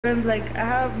Like I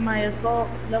have my assault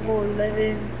level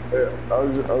 11. Yeah, I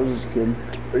was just kidding.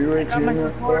 Are you 18 I got my yet,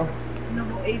 support bro?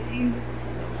 level 18.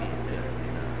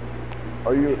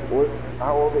 Are you what?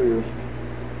 How old are you?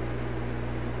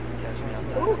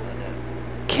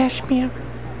 Cash me up.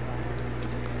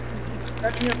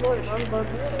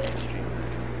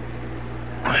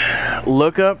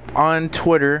 Look up on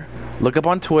Twitter. Look up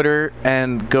on Twitter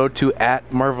and go to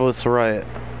 @MarvelousRiot.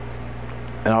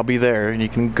 And I'll be there, and you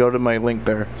can go to my link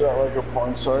there. Is that like a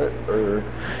porn site, or?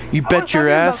 You bet your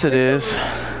ass it is.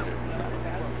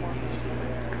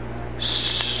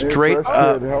 Straight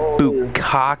up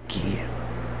bukkake.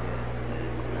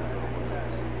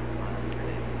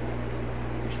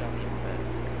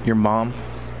 Your mom?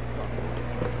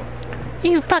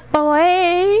 You fuck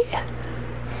boy!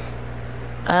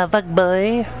 Fuck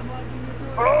boy.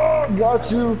 Oh,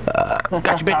 got you! Got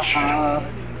you, bitch!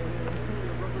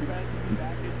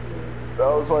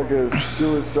 That was like a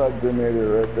suicide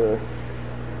detonator right there.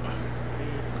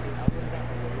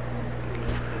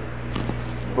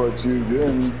 But you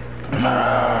didn't.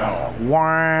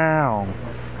 Wow.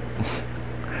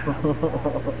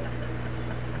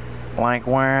 Like,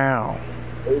 wow.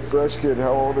 Hey, fresh kid,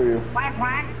 how old are you? Quack,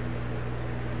 quack.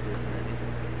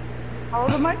 How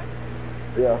old am I?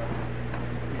 Yeah.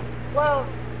 Well,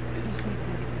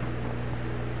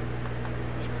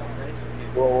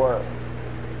 Well, what?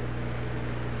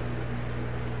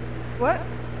 what?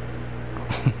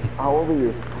 How old are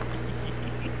you?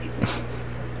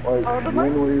 Like,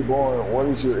 when were you born? What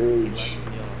is your age?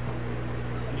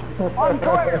 I'm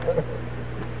 12.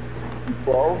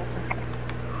 12?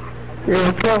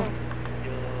 Yeah, 12.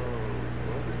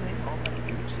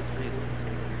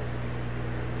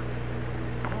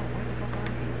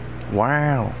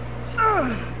 Wow.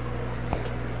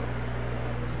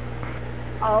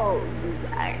 Oh,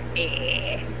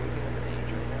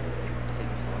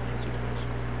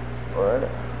 What?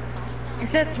 I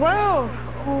said 12.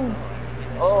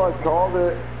 Oh, I called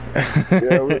it.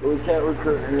 Yeah, we can't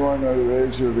recruit anyone under the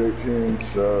age of 18,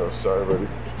 so sorry, buddy.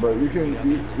 But you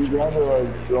got to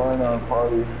like join our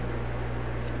party.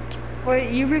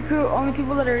 Wait, you recruit only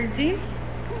people that are 18?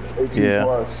 18 Yeah.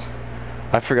 plus.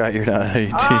 I forgot you're not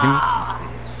 18.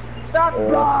 Stop,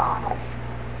 boss.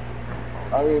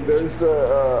 I mean, there's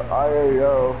the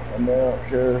IAO, and they don't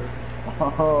care.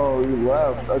 Oh, you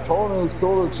left. I told him it was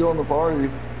cool to chill in the party,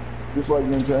 just like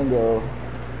Nintendo.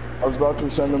 I was about to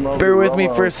send him over. Bear with me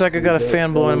for a sec, I got a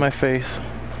fan blowing in my face.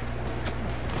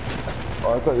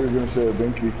 Oh, I thought you were gonna say a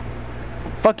binky.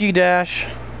 Fuck you, Dash.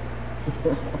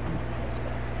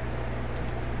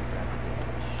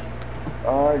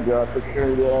 I got the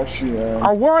Kardashian.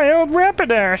 A wild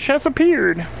Rapidash has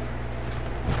appeared.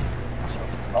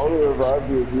 I would have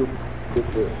revived you if you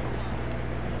did it.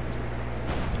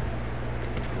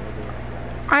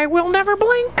 I will never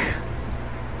blink.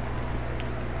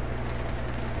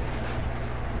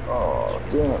 Oh,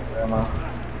 damn it, Emma.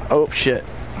 Oh, shit.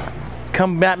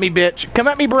 Come at me, bitch. Come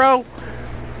at me, bro.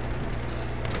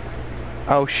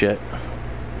 Oh, shit.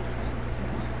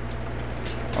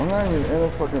 I'm not even in a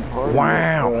fucking party.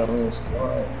 Wow.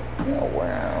 Oh,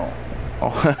 wow.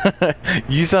 Oh,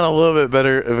 you sound a little bit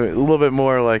better, a little bit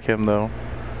more like him, though.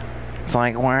 It's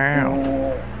like, wow.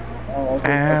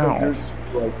 Ow.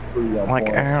 Like,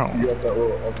 ow. You got that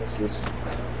little emphasis.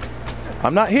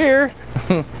 I'm not here.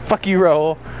 Fuck you,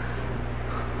 Raul.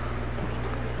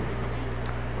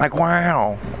 Like,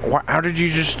 wow. How did you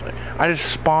just... I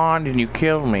just spawned and you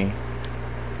killed me.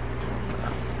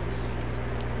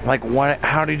 Like, what?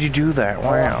 How did you do that?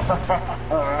 Wow.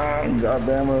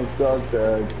 Goddamn, it's dog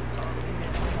tag.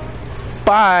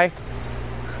 Bye.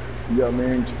 You got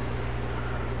memed.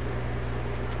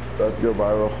 About to go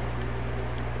viral.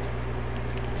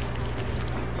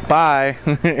 Bye.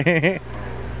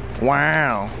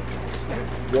 Wow.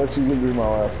 That's gonna be my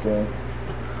last game.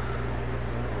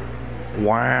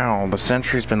 Wow. The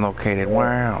sentry's been located.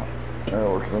 Wow. I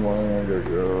work in the morning. I gotta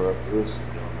go after this.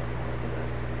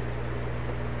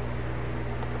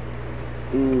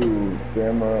 Ooh,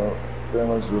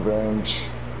 Bama's revenge.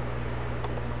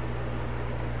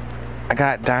 I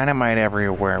got dynamite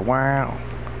everywhere. Wow.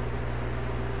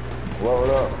 Blow it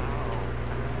up.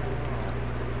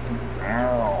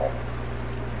 Ow.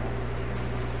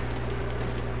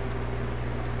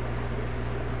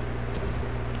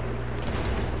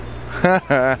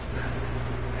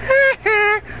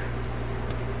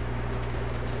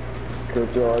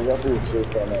 Okay, Joe, I got the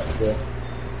assist on that, okay?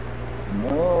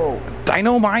 No.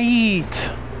 Dynamite.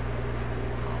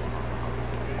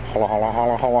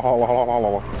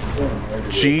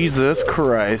 Jesus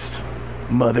Christ.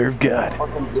 Mother of God.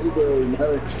 Fucking blueberry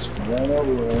medic just ran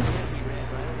over there.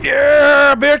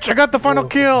 Yeah, bitch! I got the final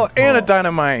kill and a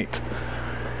dynamite.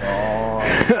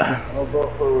 I'll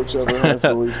vote for whichever has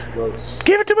the least votes.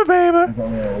 Give it to me,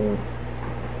 baby.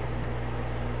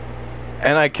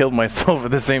 And I killed myself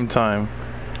at the same time.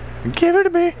 Give it to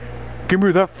me. Give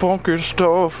me that funky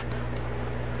stuff.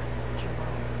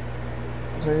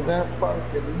 Play that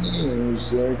fucking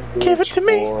music. Give it to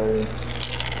me.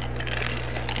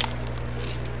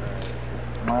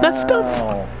 Wow. That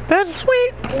stuff. That's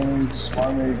sweet. And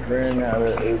Swami grin at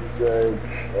it. It's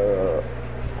a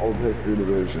Old Hickory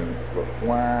division. But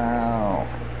wow.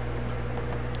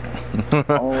 I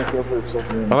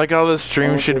like how this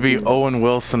stream should be Owen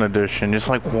Wilson edition. Just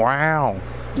like wow.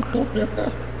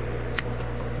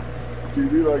 You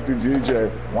do like the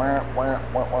DJ. Wow, wow,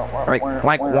 wow, wow,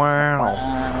 like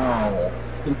wow.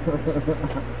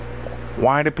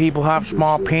 Why do people have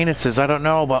small penises? I don't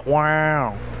know, but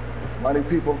wow. Why do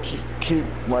people keep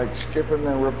like skipping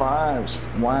their revives?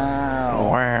 Wow.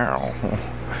 Wow.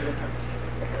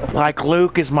 Like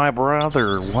Luke is my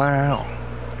brother. Wow.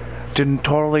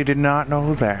 Totally did not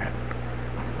know that.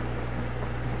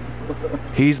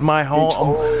 He's my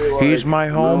he's my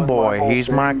homeboy. He's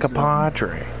my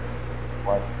compadre.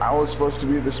 Like, I was supposed to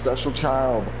be the special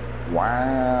child.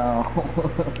 Wow.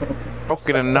 Look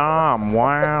at a nom.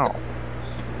 Wow.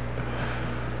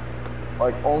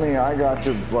 Like, only I got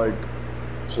to, like,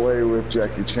 play with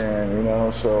Jackie Chan, you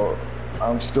know? So,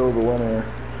 I'm still the winner.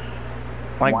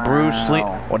 Like wow. Bruce Lee.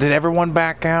 Well, did everyone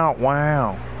back out?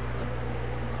 Wow.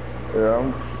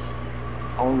 Yeah,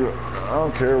 I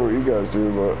don't care what you guys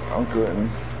do, but I'm quitting.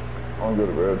 I'm going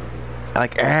to bed.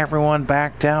 Like everyone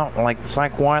backed out. Like it's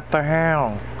like what the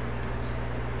hell?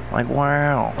 Like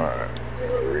wow. Alright,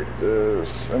 gotta read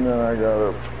this, and then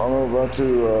I'm about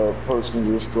to post in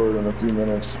Discord in a few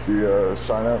minutes the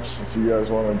sign-ups. If you guys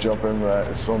want to jump in that,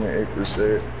 it's only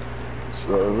 8%.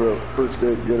 So the first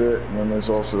date get it, and then there's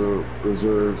also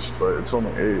reserves, but it's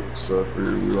only 8. So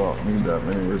we don't need that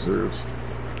many reserves.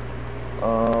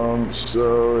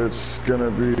 So it's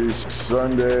gonna be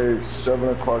Sunday, 7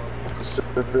 o'clock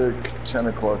Pacific, 10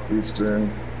 o'clock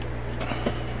Eastern.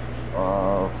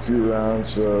 A few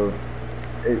rounds of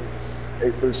 8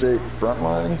 versus 8 front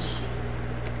lines.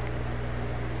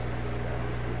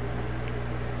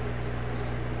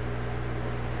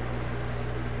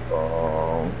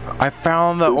 I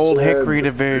found the Old Hickory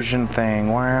division thing.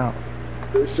 Wow.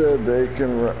 They said they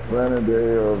can run a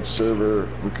day of server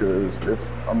because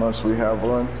unless we have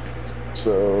one.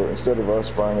 So instead of us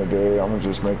buying a day, I'm gonna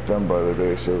just make them buy the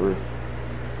day server.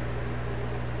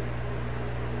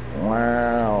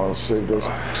 Wow, it saved us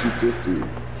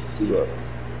 $250.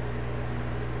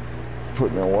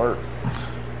 Putting in work.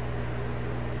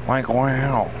 Like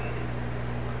wow.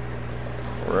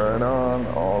 Right on,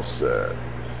 all set.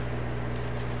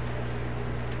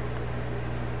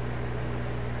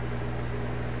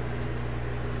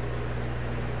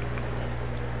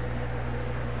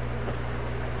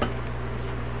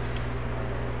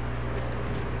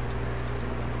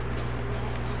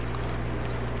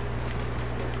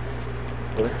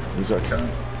 Does that count?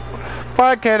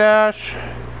 Bye, Kadash.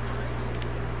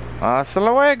 Hasta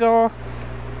luego.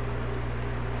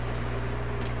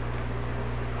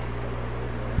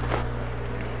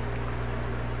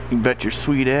 You bet your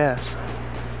sweet ass.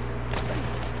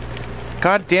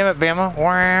 God damn it, Bama.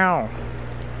 Wow.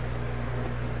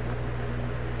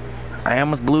 I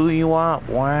almost blew you up.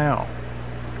 Wow.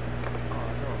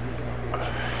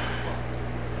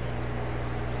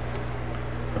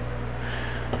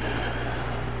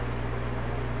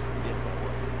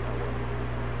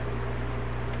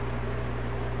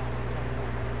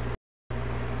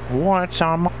 What's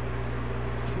on my...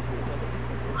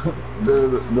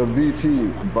 the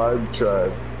VT Vibe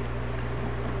Tribe.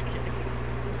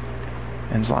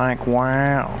 It's like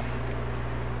wow.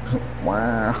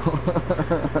 Wow.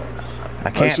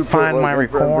 I can't find my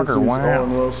recorder. Wow.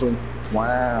 Owen Wilson.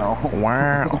 Wow.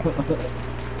 Wow.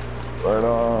 Right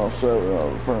on.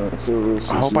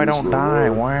 I hope I don't die.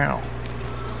 Wow.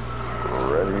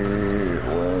 Ready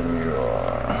when you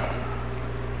are.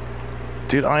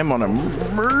 Dude, I'm on a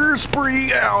murder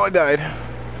spree. Ow, I died.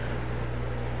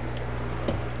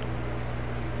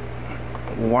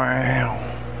 Wow.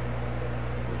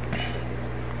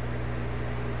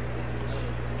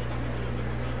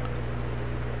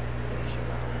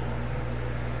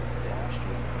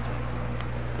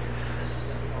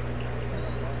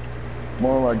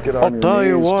 More like get on I'll your tell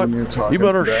you knees what, when you're talking you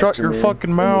better back shut to your me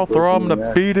fucking mouth or I'm gonna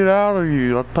neck. beat it out of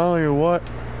you. I'll tell you what.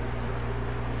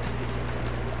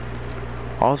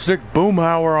 I'll stick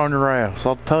Boomhauer on your ass,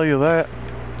 I'll tell you that.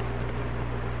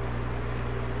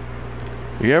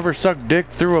 You ever suck dick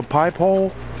through a pipe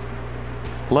hole?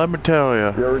 Let me tell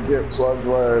you. You ever get plugged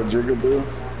by a jigaboo?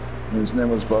 His name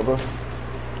was Bubba.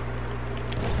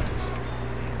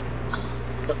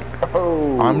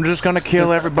 Oh. I'm just gonna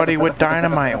kill everybody with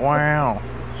dynamite. Wow.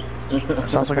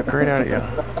 Sounds like a great idea.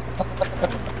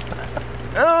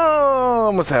 Oh,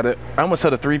 almost had it. I almost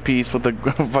had a 3-piece with the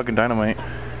fucking dynamite.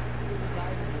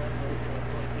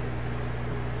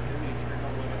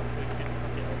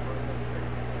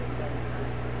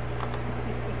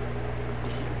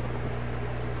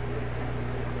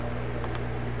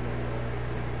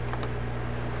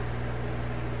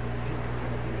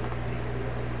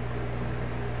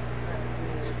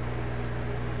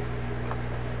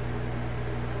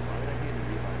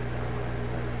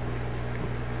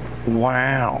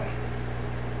 Wow.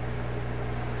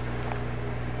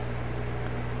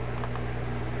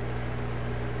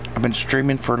 I've been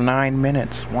streaming for 9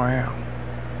 minutes. Wow.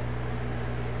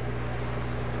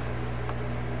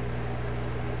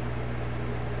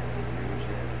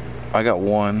 I got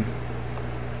 1.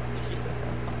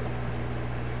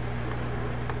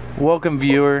 Welcome,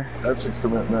 viewer. That's a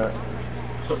commitment.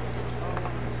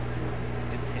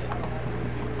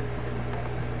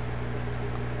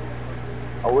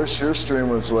 I wish your stream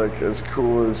was like as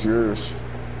cool as yours.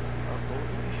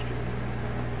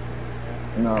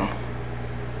 No.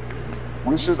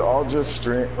 We should all just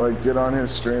stream, like get on his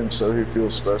stream so he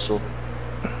feels special.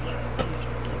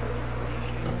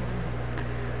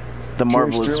 The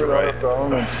marvelous, Can you stream it right? on the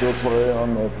phone and still play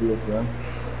on the BF1?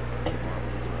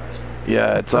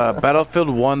 Yeah, it's Battlefield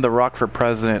 1: The Rock for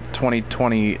President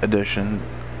 2020 edition.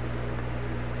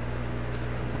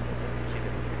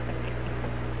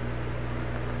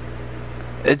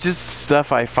 It's just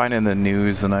stuff I find in the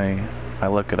news and I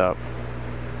look it up.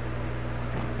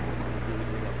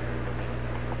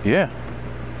 Yeah.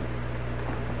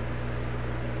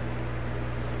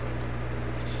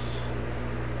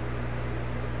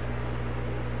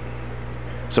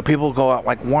 So people go out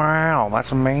like, wow,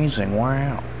 that's amazing,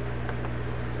 wow.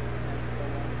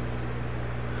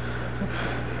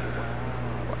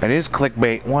 It is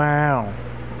clickbait, wow.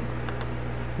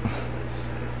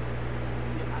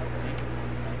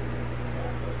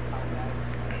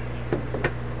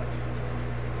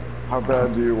 How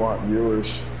bad do you want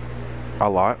viewers? A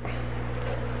lot.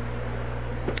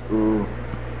 Ooh.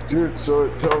 Dude, so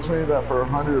it tells me that for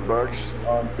 $100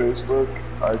 on Facebook,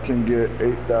 I can get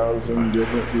 8,000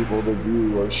 different people to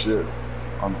view our shit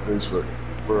on Facebook.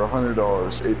 For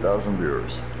 $100, 8,000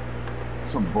 viewers.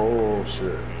 That's some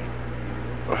bullshit.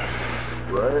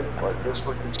 Right? Like this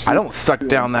fucking shit. I don't suck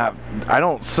down that. I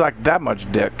don't suck that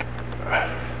much dick.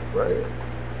 Right.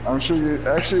 I'm sure you,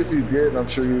 actually if you did, I'm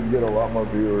sure you'd get a lot more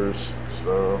viewers.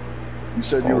 So, you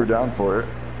said you were down for it.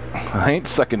 I ain't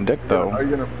sucking dick though. Yeah, are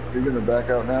you gonna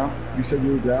back out now? You said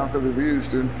you were down for the views,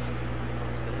 dude.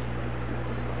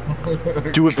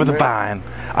 Do it for the vine.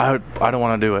 I don't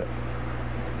want to do it.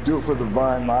 Do it for the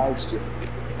Vine live stream.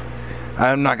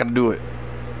 I'm not gonna do it.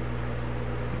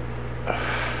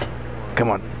 Come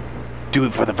on, do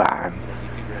it for the vine.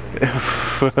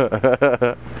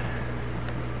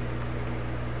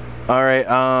 All right.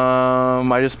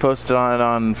 I just posted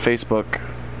on Facebook.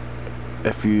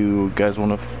 If you guys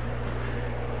want to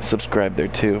subscribe there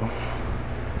too.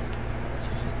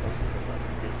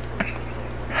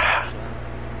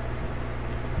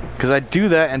 Because I do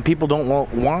that and people don't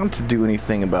want to do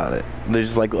anything about it. They're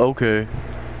just like, okay.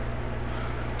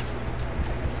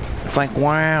 It's like,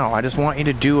 wow, I just want you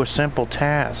to do a simple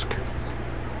task.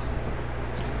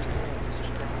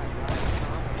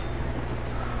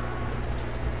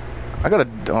 I got a,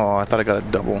 oh, I thought I got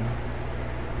a double.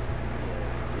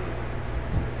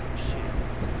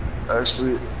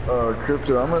 Actually,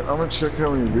 Crypto, I'm gonna check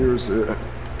how many viewers,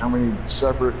 how many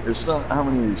separate, it's not how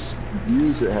many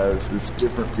views it has, it's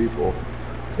different people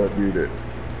that viewed it.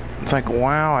 It's like,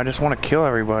 wow, I just want to kill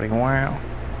everybody, wow.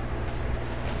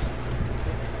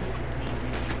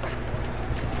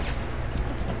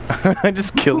 I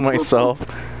just killed myself.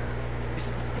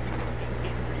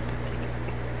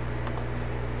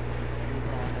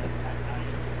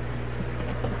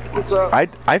 What's up?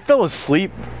 I fell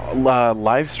asleep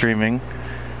live streaming,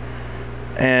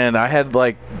 and I had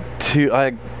like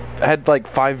I had like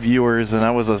 5 viewers, and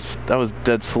I was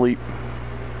dead sleep.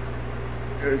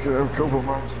 Yeah, can I have a couple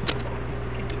more?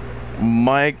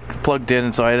 Mic plugged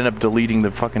in, so I ended up deleting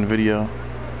the fucking video.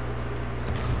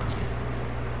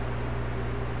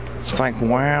 It's like,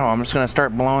 wow, I'm just gonna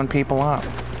start blowing people up.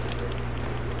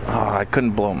 Oh, I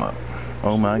couldn't blow them up.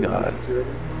 Oh my god.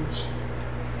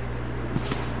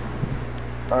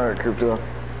 Alright, Crypto.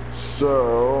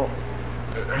 So,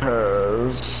 it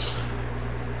has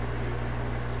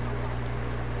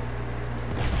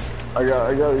I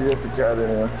gotta get the cat in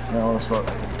here. No, it's not.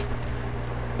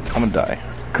 I'm gonna die.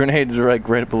 Grenades are like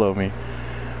right below me.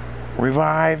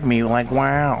 Revive me, like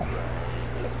wow.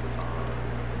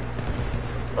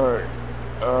 Alright.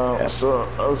 So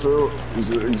I was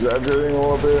exaggerating a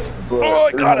little bit, but Oh,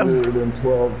 I got him.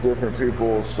 312 different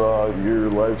people saw your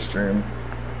live stream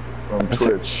from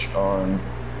Twitch on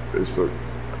Facebook.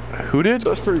 Who did? So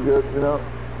that's pretty good, you know.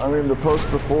 I mean, the post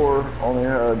before only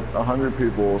had 100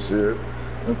 people see it,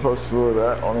 and the post before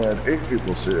that only had 8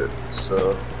 people see it.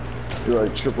 So you're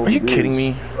like triple. Are you kidding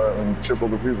me? Triple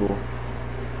the people.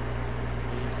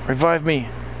 Revive me,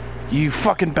 you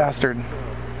fucking bastard.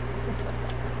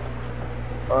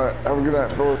 Alright, have a good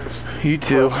night, fellas. You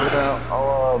too.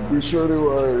 I'll be sure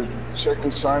to check the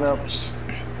signups.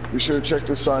 Be sure to check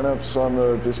the signups on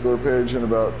the Discord page in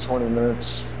about 20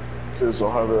 minutes, because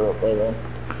I'll have it up by then.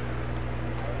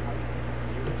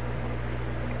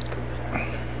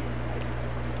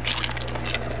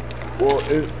 Well,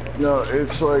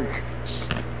 it's like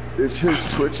it's his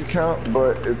Twitch account,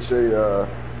 but it's I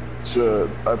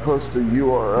post the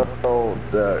URL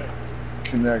that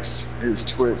connects his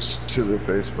Twitch to the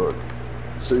Facebook,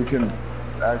 so you can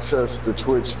access the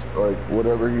Twitch, like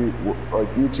whatever like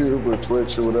YouTube or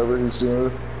Twitch or whatever he's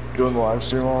doing the live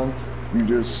stream on. You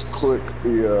just click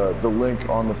the link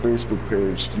on the Facebook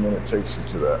page, and then it takes you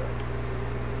to that.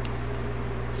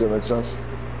 Does that make sense?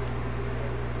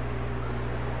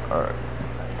 All right.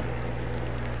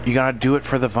 You gotta do it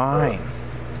for the Vine.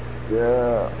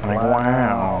 Yeah. Like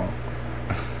wow.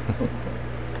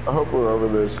 I hope we're over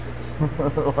this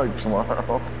like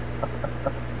tomorrow.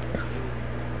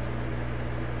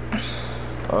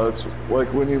 It's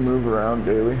like when you move around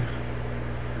daily.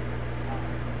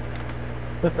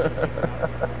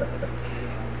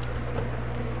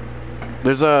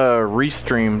 There's a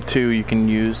restream too you can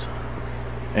use,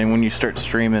 and when you start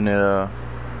streaming it,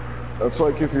 That's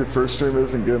like if your first stream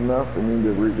isn't good enough and you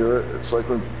need to redo it. It's like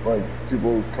when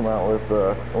people come out with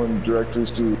when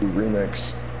directors do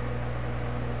remakes.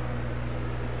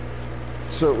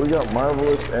 So we got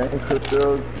Marvelous and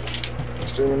Crypto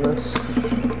streaming this.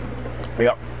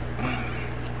 Yep.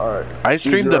 All right. I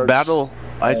streamed the battle.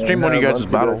 I streamed one of you guys'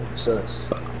 battle.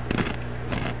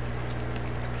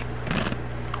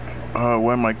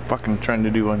 What am I fucking trying to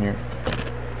do on here?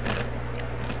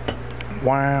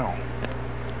 Wow.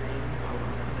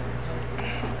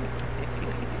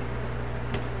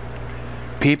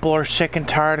 People are sick and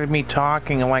tired of me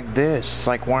talking like this. It's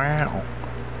like, wow.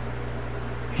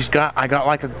 I got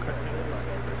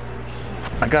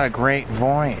a great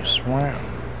voice. Wow.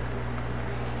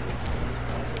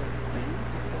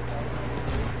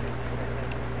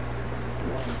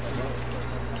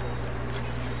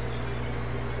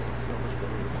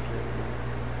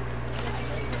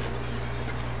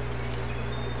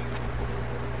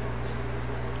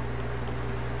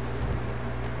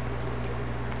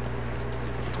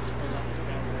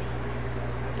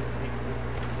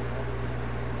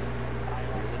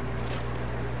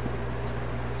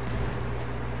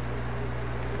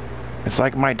 It's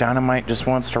like my dynamite just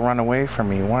wants to run away from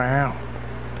me. Wow.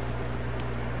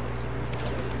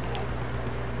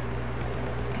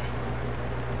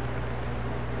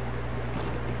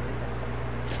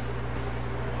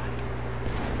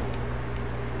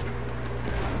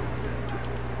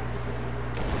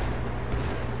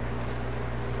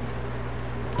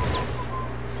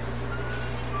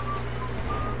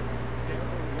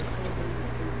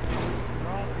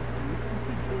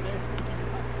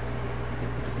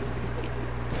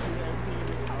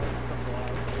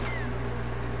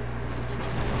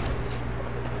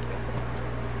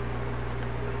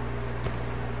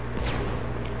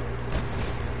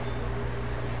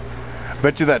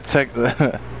 Bet you that tech.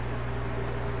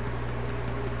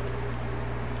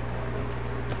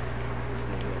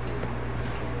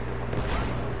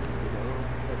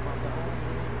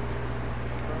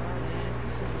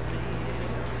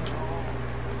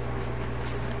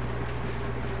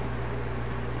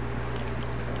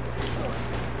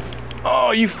 Oh,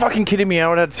 you fucking kidding me? I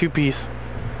would have had 2-piece.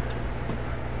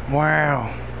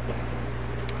 Wow.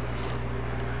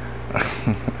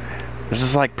 This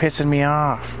is like pissing me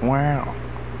off. Wow.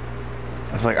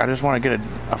 It's like I just want to get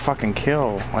a fucking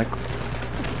kill. Like,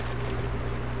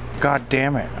 god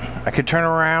damn it. I could turn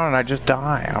around and I just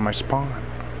die on my spawn.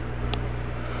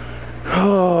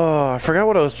 Oh, I forgot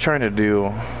what I was trying to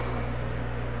do.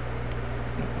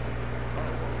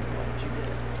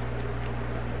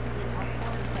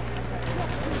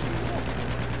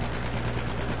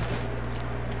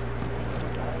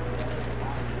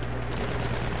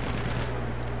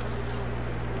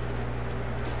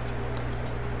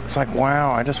 It's like,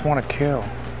 wow, I just want to kill.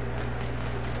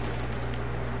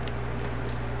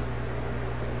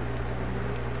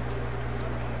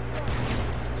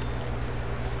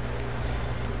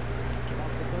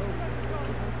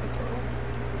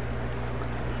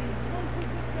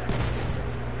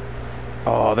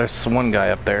 Oh, there's one guy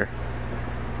up there.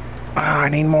 Ah, I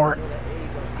need more.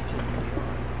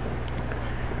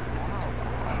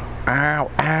 Ow,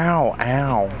 ow,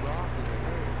 ow.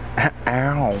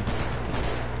 Ow.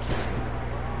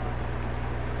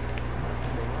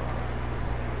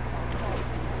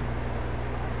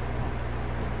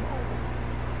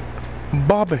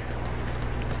 Bobby.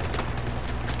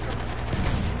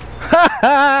 Ha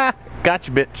ha! Gotcha,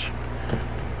 bitch.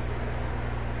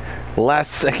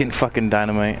 Last second fucking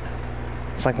dynamite.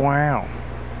 It's like, wow.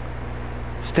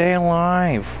 Stay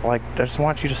alive. Like, I just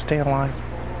want you to stay alive.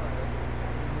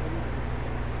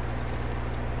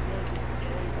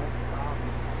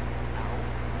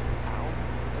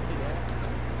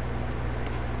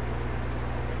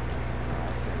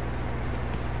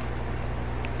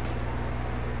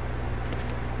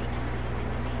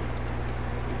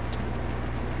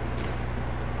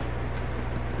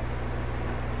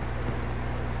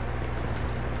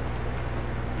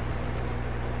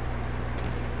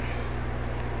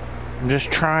 I'm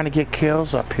just trying to get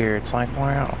kills up here. It's like,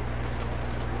 wow.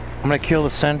 I'm gonna kill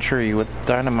the sentry with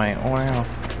dynamite. Wow.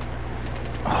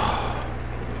 Oh.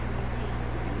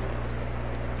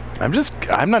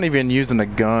 I'm not even using a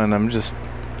gun. I'm just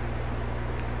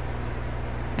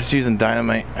using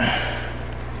dynamite.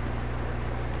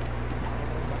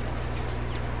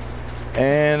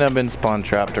 And I've been spawn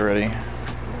trapped already.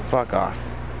 Fuck off.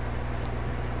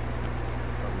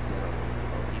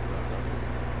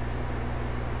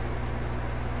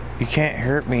 You can't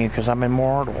hurt me because I'm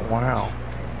immortal. Wow.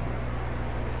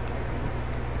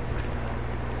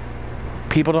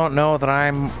 People don't know that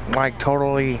I'm like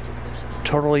totally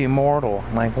immortal.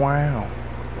 Like, wow.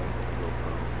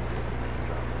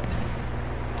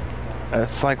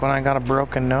 It's like when I got a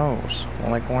broken nose.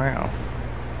 Like, wow.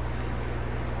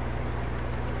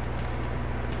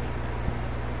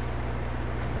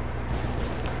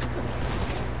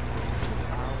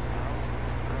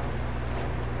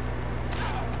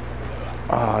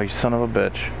 Oh, you son of a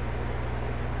bitch.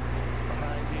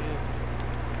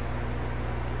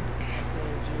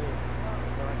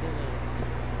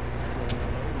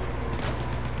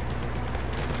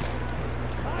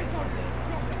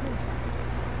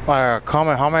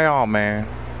 Comment how many y'all, man.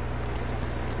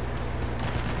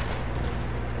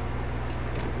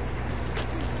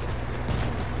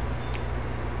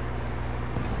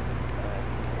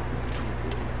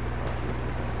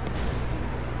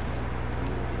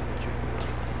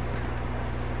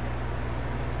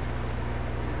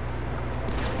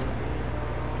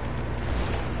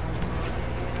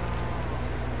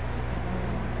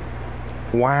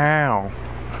 Wow.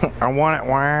 I want it,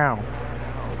 wow.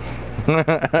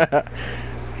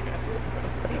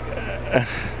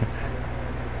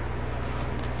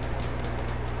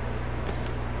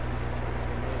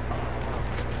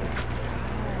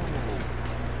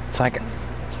 It's like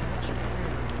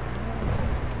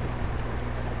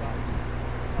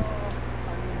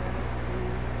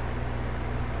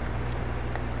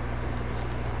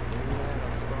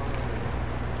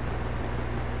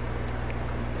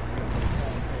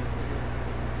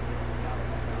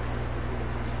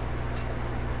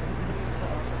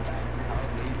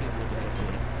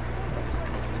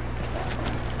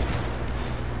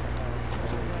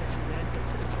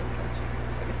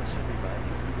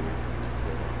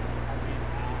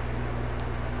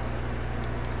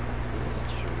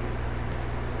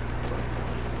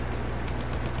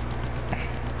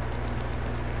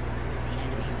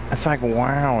it's like,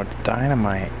 wow, it's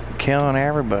dynamite. Killing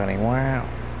everybody, wow.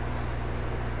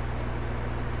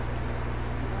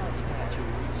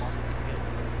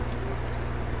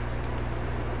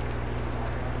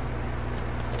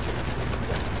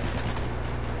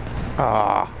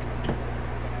 Ah.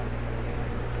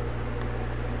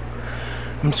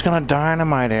 I'm just gonna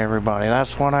dynamite everybody.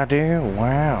 That's what I do.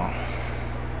 Wow.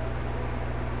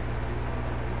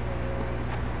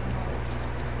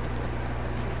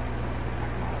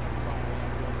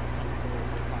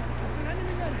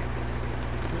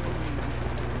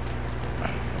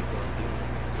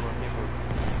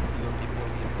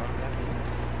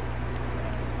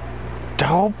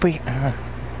 Dobby. Did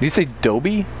you say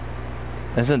Dobby?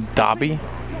 Isn't Dobby?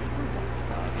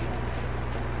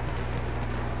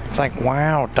 It's like,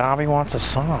 wow, Dobby wants a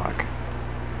sock.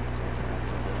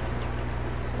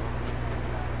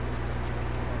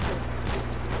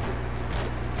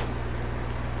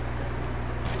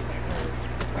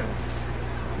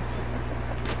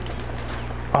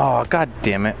 Oh, god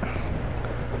damn it.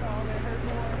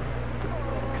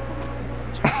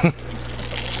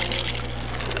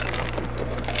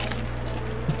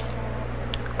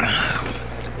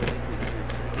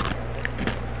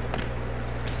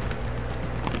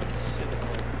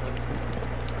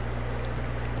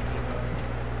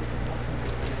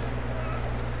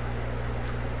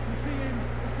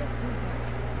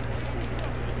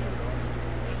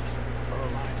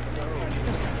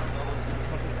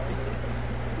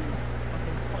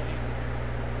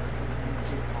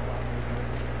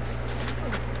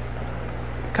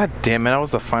 God damn it, I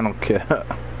was the final kill.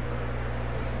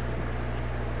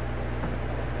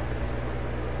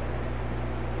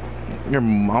 Your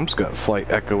mom's got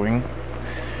slight echoing.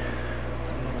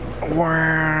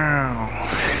 Wow.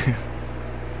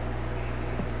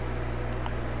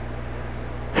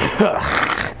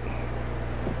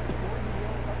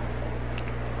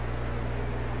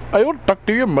 I will talk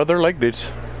to your mother like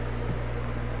this.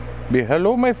 Be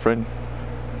hello, my friend.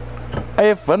 I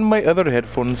have found my other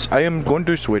headphones. I am going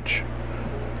to switch.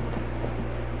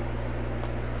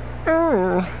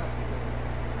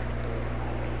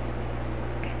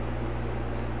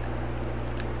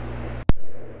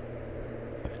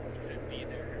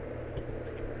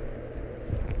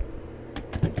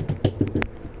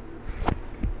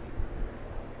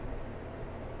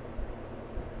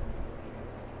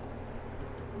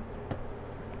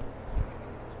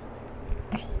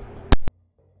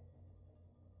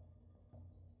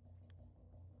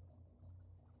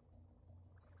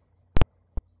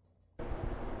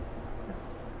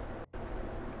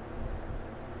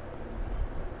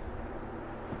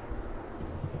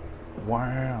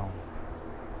 Wow.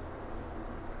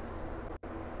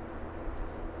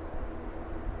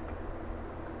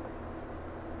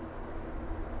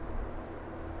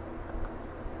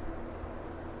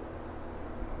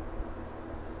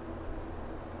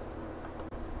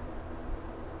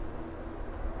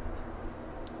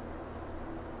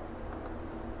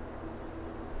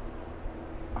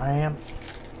 I am.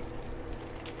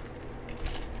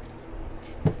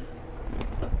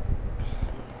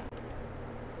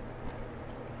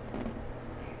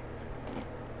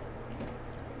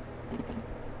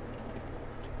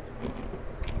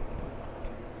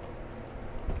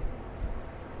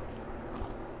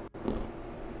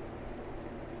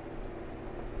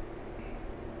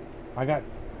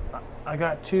 I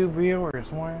got 2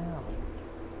 viewers. Wow.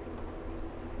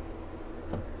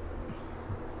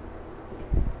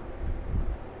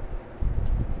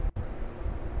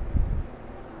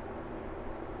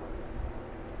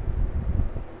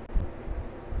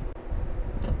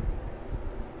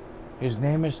 His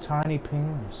name is Tiny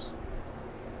Penis.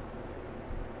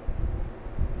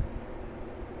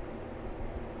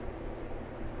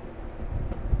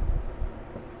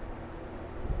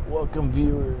 Welcome,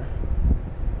 viewer.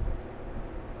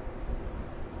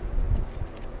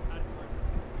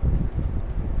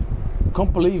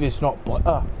 Can't believe it's not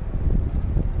butter.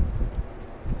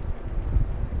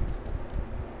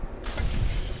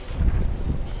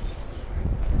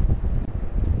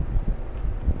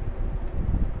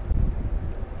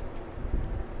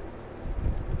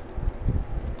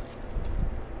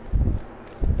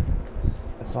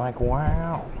 It's like,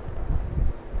 wow.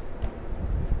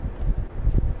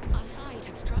 Our side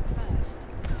have struck first.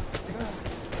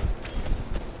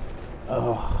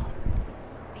 Ugh.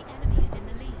 The enemy is in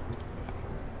the lead.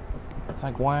 It's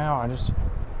like, wow. I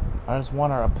just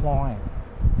want to apply.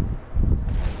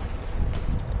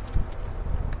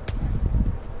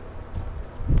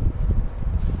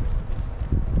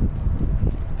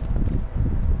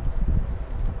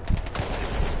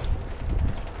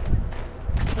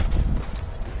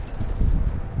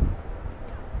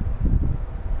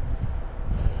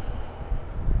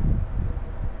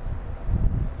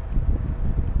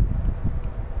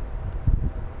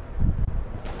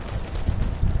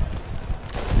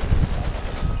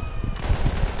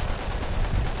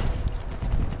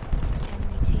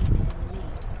 Enemy team is in the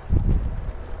lead.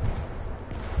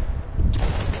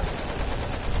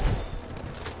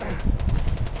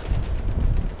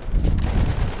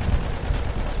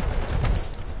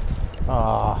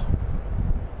 Ah.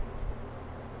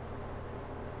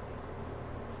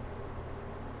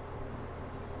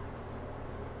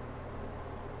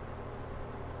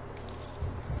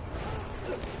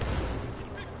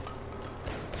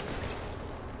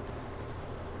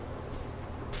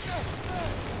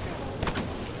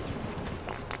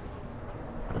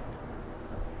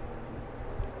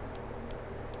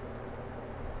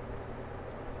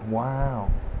 Wow.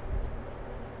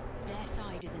 Their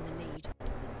side is in the lead.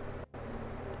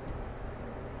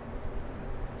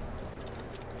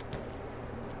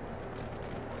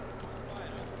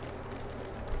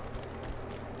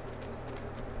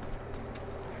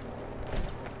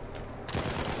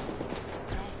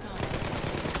 Their side.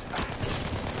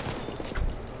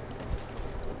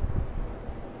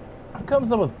 Who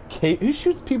comes up with K? Who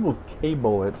shoots people with K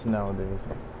bullets nowadays?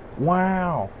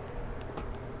 Wow.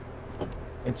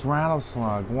 It's Rattle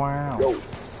Slug. Wow. Yo.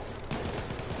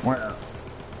 Where?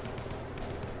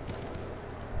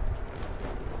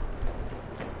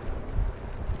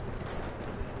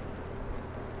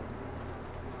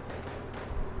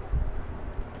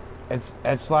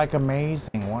 It's like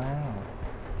amazing. Wow.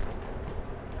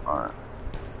 Alright.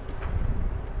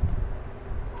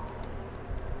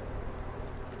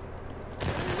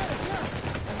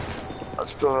 I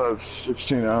still have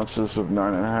 16 ounces of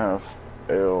 9.5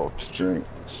 ale to drink,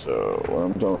 so when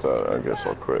I'm done with that, I guess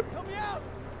I'll quit.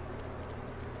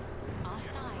 Our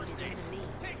side is in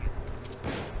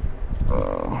the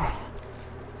lead.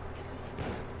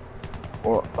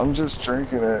 Well, I'm just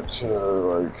drinking it to,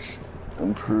 like,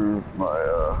 improve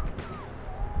my,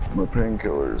 my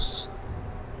painkillers.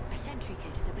 A sentry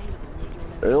kit is available near your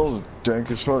location. Ale's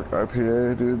dank as fuck.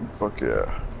 IPA, dude. Fuck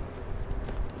yeah.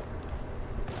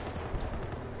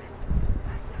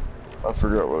 I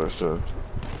forgot what I said,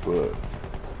 but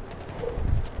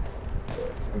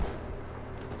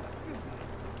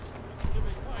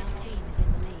Our team is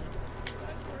in the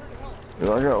lead.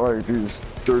 yeah, I got like these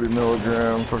 30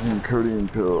 milligram fucking codeine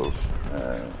pills,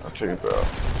 and I take about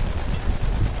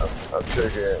I've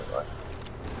taken like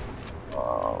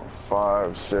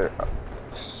 5, 6.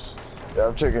 Yeah,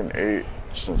 I've taken 8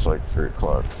 since like 3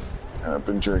 o'clock, and I've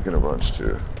been drinking a bunch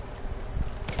too.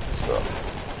 So.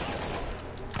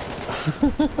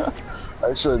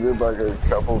 Actually, I did like a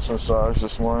couples massage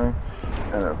this morning,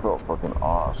 and it felt fucking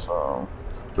awesome.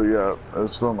 But yeah,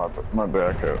 it's from my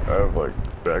back. I have like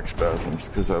back spasms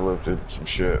because I lifted some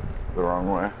shit the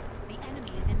wrong way. The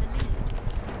enemy is in the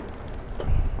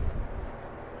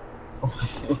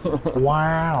lead.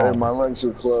 Wow. Hey, my legs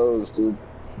are closed, dude.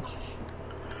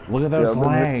 Look at Yeah, those I've been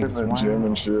legs. hitting the Wow. gym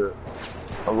and shit.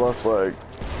 I've lost like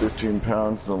 15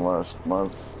 pounds in the last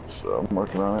month, so I'm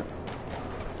working on it.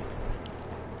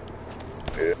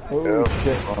 Yeah, Oh,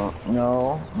 shit.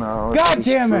 no. God it's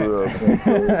damn it! for,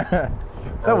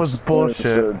 That was that's- bullshit.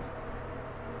 said,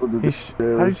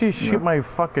 How did you shoot my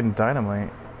fucking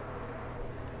dynamite?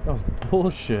 That was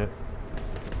bullshit.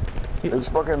 It's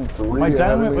fucking 3 My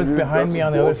dynamite enemy, was dude. behind That's me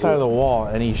on the other side of the bullshit. wall,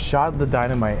 and he shot the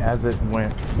dynamite as it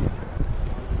went.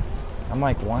 I'm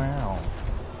like, wow.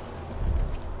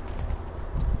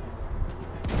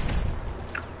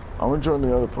 I'm gonna join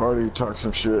the other party, talk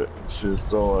some shit, see if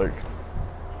they'll like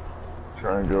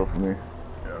try and go for me.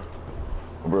 Yeah,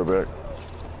 I'll be right back.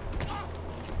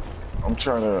 I'm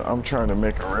trying to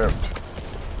make a ripped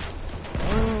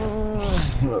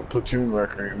platoon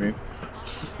record. You mean?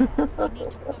 We need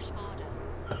to push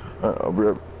harder. I'll be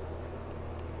right.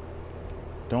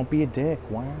 Don't be a dick,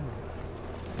 wow.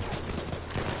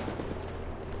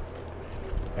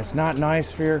 It's not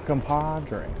nice for your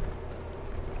compadre.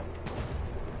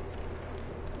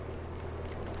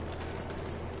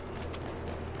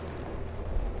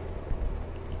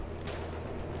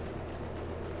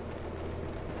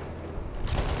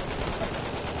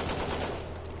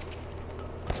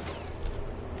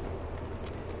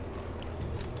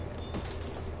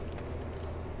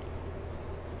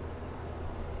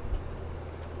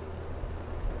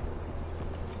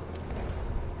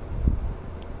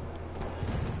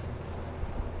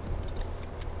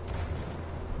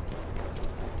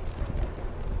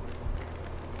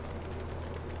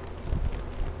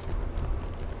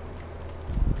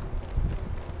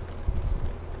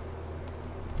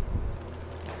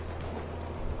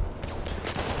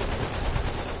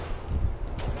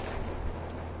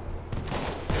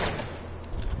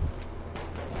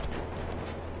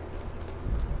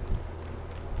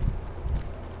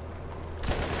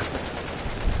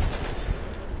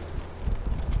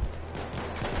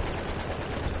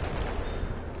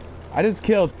 I just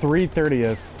killed 3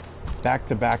 30ths back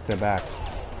to back to back.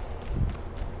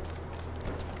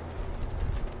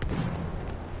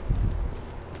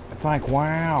 It's like,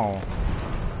 wow.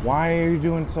 Why are you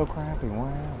doing so crappy?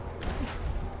 Wow.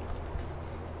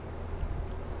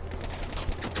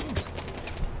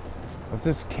 Let's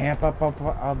just camp up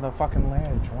on the fucking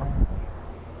ledge. Wow.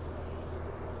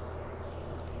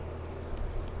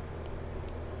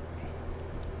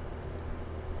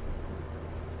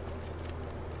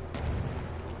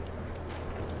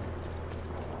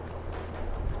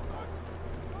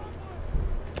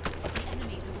 The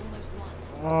enemies have almost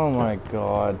won. Oh my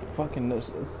god. Fucking this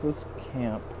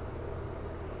camp.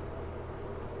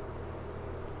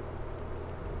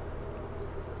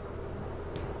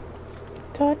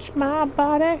 Touch my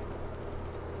body.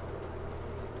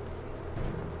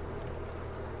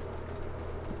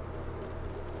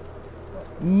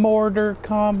 Mortar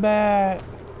combat.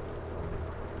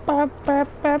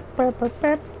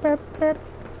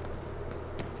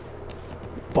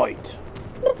 Fight.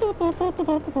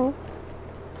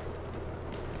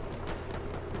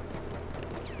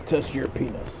 test your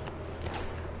penis.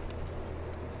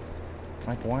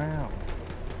 Like, wow.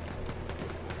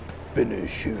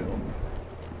 Finish him.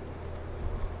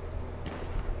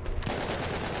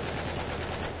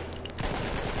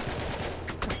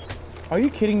 Are you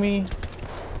kidding me?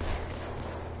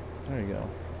 There you go.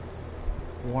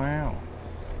 Wow.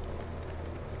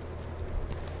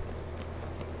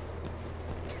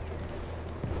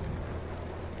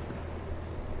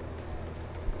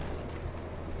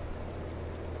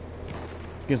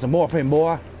 Get some morphine,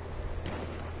 boy.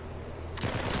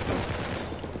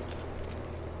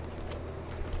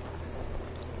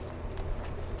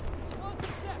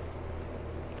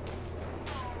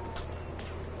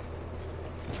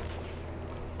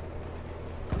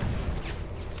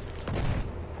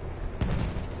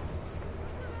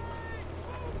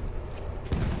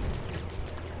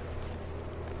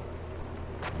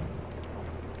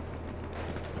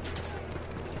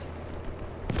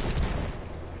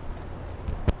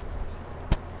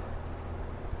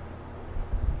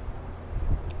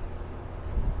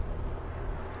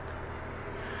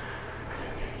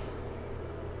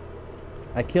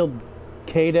 I killed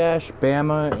K-Dash,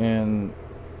 Bama, and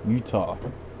Utah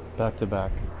back to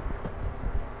back.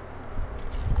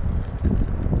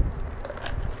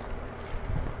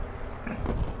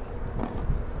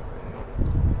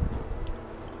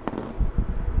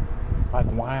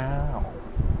 Like, wow.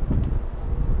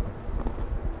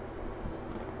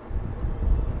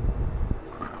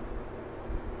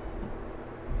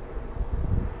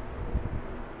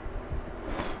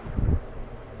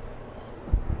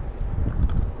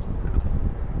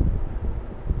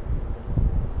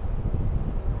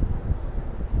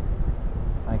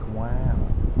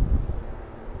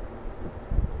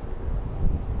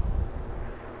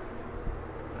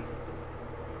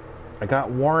 I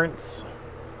got warrants.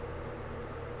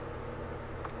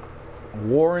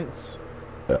 Warrants.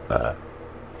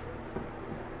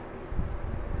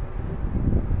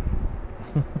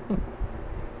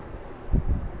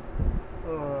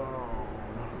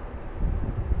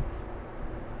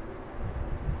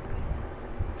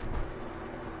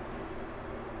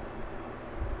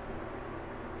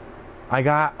 I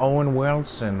got Owen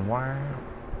Wilson. Wow.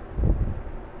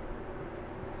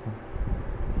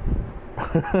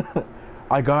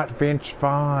 I got Finch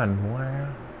Vaughn.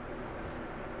 Wow.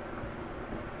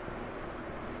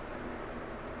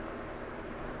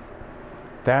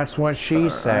 That's what she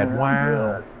said.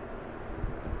 Wow.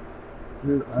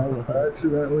 Dude, I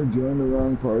accidentally joined the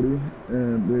wrong party,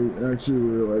 and they actually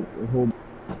were like a whole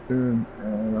platoon,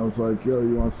 and I was like, yo,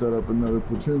 you want to set up another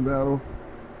platoon battle?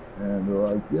 And they're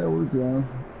like, yeah, we're down.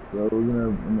 So we're going to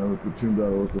have another platoon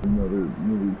battle with another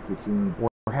movie platoon.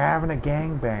 We're having a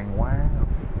gangbang. Wow.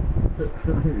 Yeah,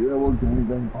 we're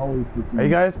gangbang always platoon. Are you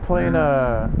guys playing,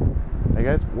 are you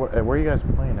guys, where are you guys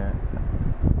playing at?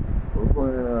 We're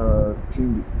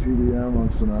playing TDM on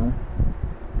Sinai.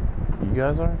 You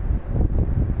guys are?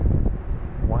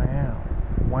 Wow.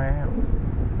 Wow.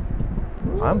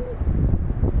 I'm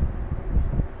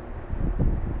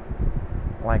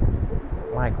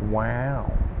like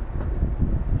wow.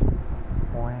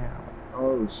 Wow.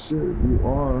 Oh shit, you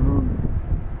are, huh?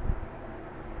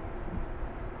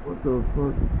 What the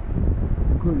fuck?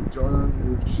 Couldn't join on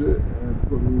your shit and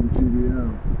put me in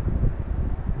TDM.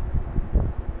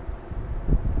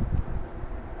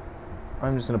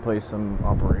 I'm just gonna play some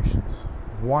operations.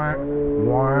 Wow. Oh.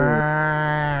 Wow.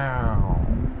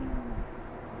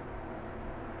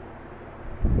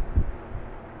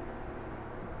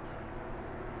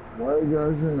 Why are you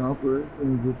guys in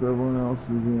operations if everyone else is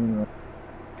in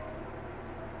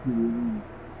TDM?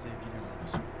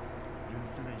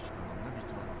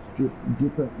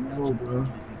 Get that medal, bro.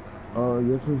 I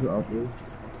guess it's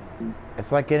operations.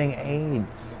 It's like getting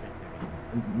AIDS.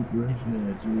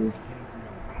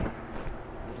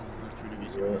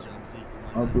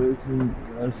 Operation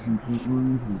Action Conquest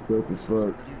is dope as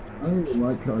fuck. I don't even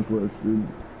like Conquest, dude.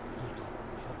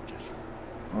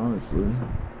 Honestly.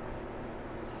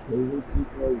 It's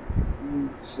just like,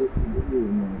 shit to do in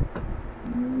there.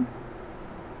 You know?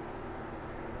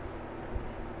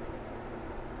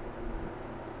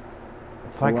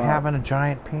 It's like having a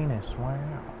giant penis. Wow.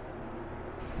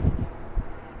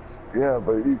 Yeah,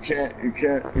 but you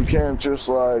can't just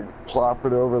like plop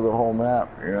it over the whole map.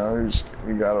 You know,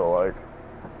 you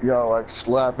gotta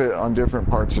slap it on different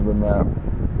parts of the map.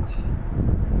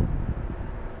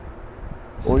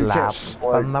 Or you can't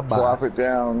like plop it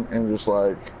down and just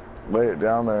like lay it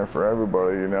down there for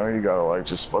everybody. You know, you gotta like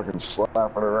just fucking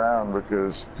slap it around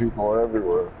because people are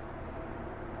everywhere.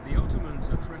 The Ottomans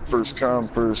are threatening First come,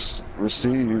 first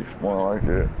receive, more like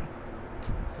it.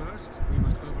 First, we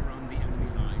must overrun the enemy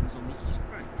lines on the east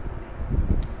bank.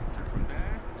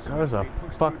 There's a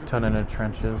fuck ton in the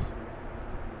trenches.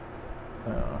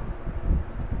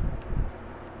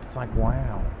 It's like,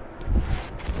 wow.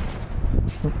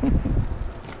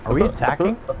 Are we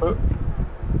attacking?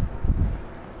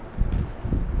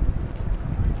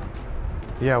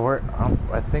 Yeah,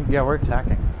 I think, yeah, we're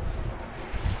attacking.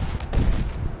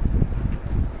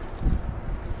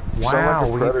 You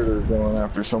sound Wow, like a predator going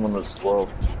after someone that's 12.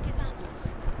 Objective apples.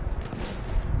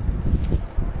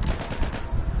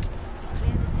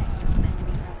 Clear the sector from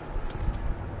enemy presence.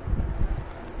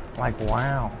 like,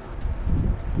 wow.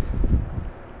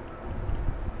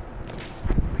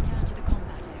 Return to the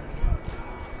combat area.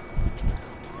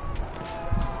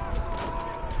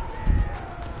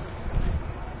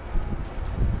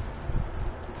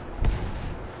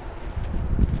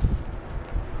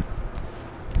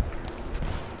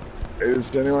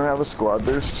 Does anyone have a squad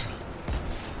boost?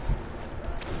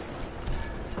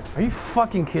 Are you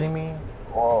fucking kidding me?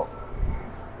 Well,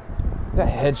 That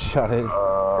headshotted.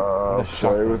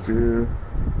 play with you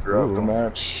throughout the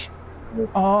match.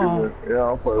 Oh. Yeah,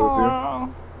 I'll play with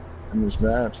you in this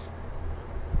match.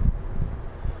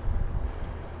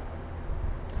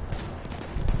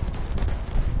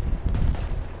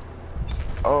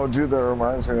 Oh, dude, that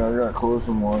reminds me, I got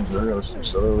closing ones. I gotta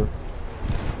switch that over.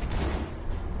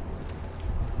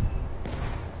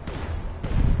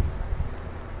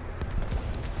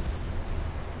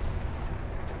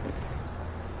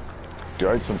 Dude,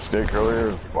 I had some steak earlier.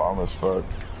 It was bomb as fuck.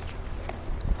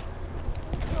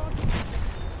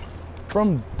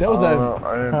 That was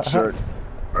I didn't check.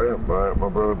 I didn't buy it. My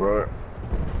brother bought it.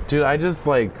 Dude, I just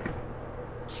like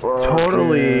Fucking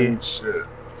totally shit.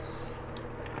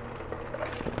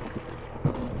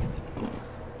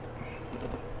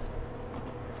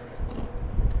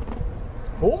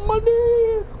 oh my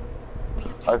dick.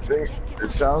 I think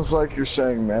it sounds like you're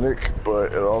saying medic,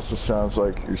 but it also sounds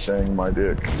like you're saying my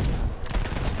dick.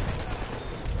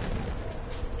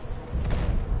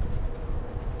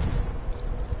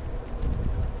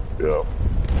 Yep.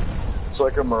 It's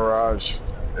like a mirage.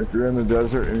 If you're in the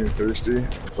desert and you're thirsty,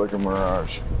 it's like a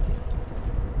mirage.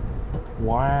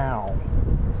 Wow.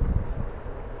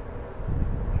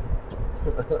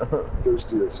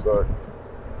 Thirsty as fuck.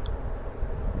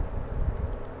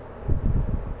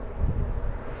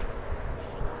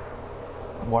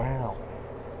 Wow.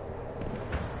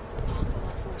 Half of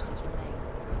our forces remain.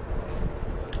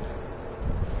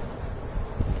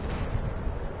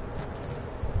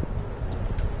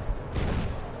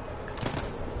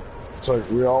 It's like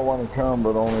we all want to come,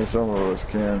 but only some of us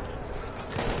can.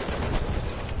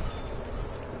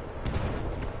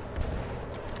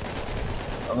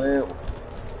 I mean,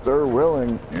 they're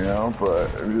willing, you know, but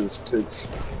it just takes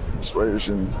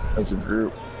persuasion as a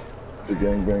group to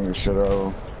gangbang the shit out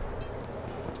of them.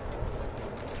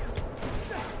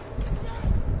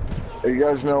 You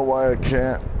guys know why a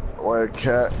cat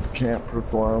can't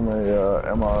perform a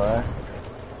MRI?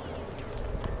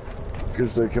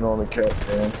 Because they can only CAT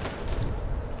scan.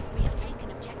 We have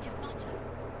taken objective butter.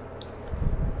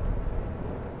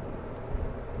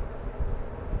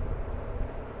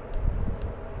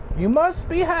 You must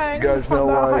be hanged You guys from know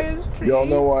the why? highest tree. Y'all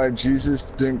know why Jesus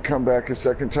didn't come back a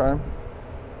second time?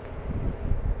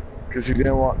 Because he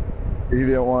didn't want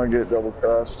to get double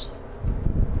crossed.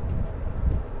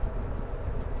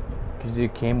 Because you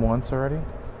came once already?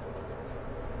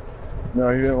 No,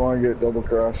 he didn't want to get double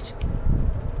crossed.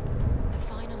 The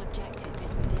final objective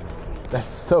is within our reach.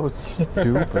 That's so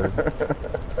stupid.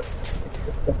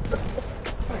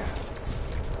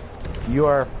 You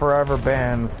are forever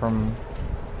banned from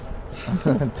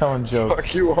telling jokes.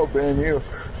 Fuck you, I'll ban you.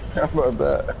 How about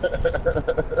that?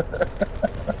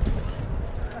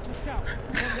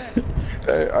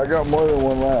 Hey, I got more than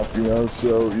one laugh, you know,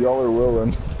 so y'all are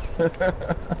willing.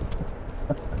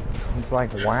 It's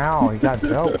like, wow, you got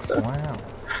jokes, wow.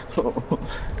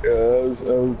 Yeah,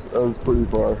 that was pretty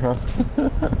far, huh?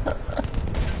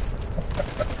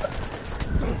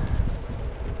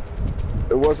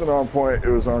 It wasn't on point, it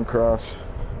was on cross.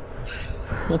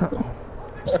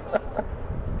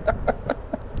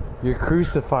 You're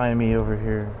crucifying me over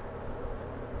here.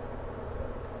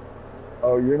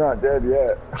 Oh, you're not dead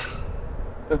yet.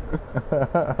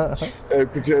 Hey,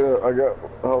 Potato, I got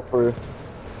help for you.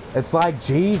 It's like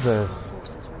Jesus.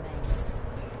 Forces remain.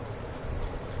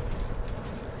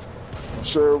 I'm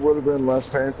sure it would have been less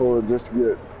painful just to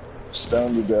get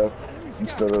stoned to death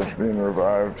instead of being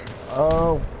revived.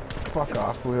 Oh, fuck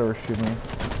off, whoever shooting me.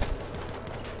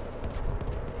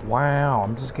 Wow,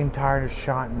 I'm just getting tired of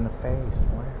shot in the face.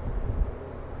 Wow.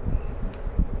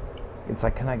 It's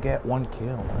like, can I get one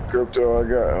kill? Crypto, I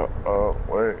got,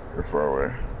 wait, you're far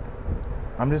away.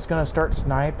 I'm just gonna start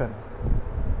sniping.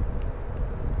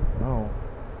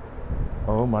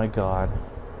 Oh my god.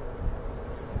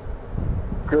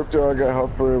 Crypto, I got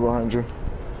health for you behind you.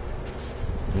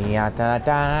 Yeah, da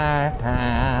da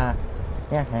da.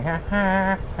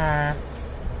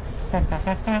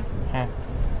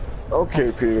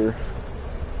 Okay, Peter.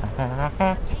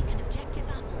 Have taken objective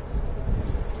apples.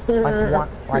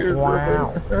 Like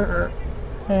wow.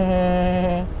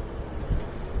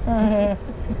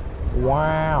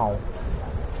 Wow.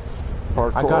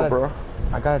 Parkour, bro.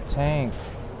 I got a tank.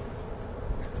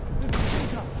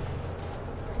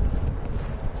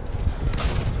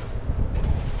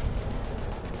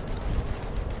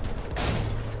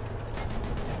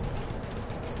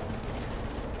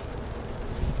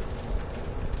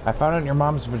 I found it in your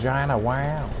mom's vagina.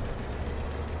 Wow.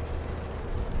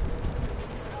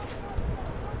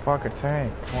 Fuck a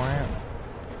tank. Wow.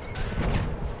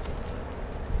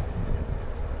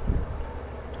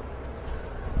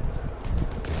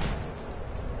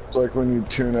 It's like when you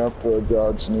tune up the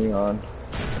Dodge Neon.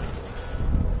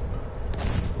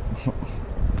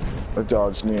 A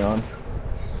Dodge Neon.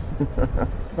 Who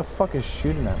the fuck is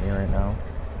shooting at me right now?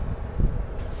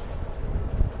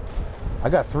 I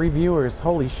got 3 viewers.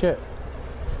 Holy shit.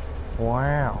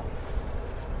 Wow.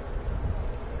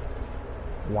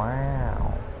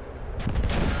 Wow.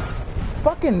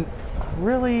 Fucking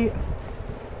really.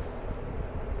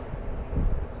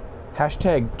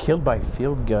 Hashtag killed by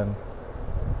field gun.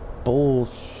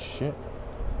 Bullshit.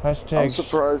 Hashtag. I'm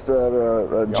surprised that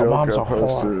that Your joke mom's I a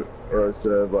posted, or I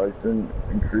said, like, didn't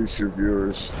increase your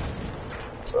viewers.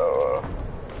 So,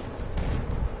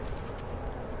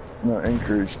 not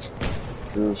increased.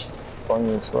 It was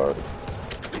funny as fuck.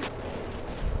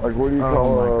 Like, what do you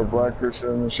call a black person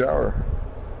in the shower?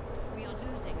 We are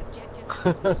losing objective.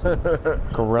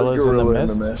 Gorillas a gorilla in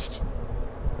the mist.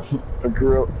 A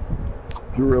gorilla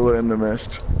in the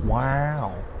mist.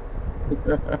 Wow.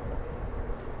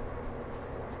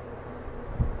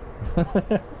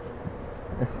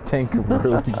 Tank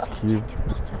Rubik's Cube.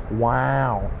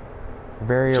 Wow.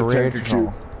 Very It's a Tank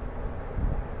original. Cube.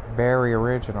 Very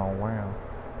original. Wow.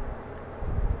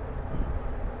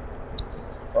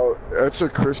 Oh, that's a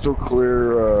crystal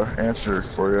clear answer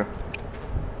for you.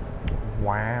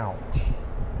 Wow.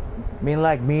 Me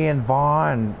and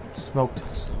Vaughn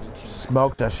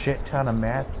smoked a shit ton of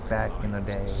meth back in the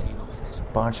day.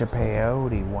 Bunch of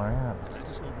peyote. Wow.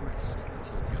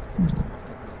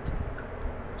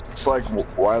 It's like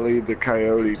Wile the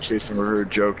Coyote chasing her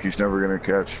joke he's never gonna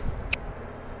catch.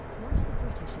 Once the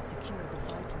British had secured the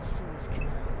vital Suez Canal,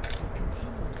 they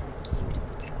continued their pursuit of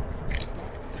the Turks into the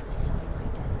depths of the Sinai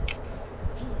Desert.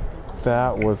 Here, the Ottomans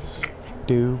That was built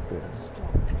stupid. and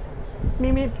strong defenses.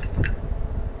 Mimi.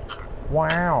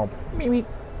 Wow. Mimi.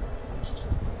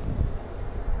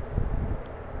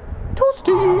 Toasty.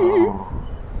 Oh.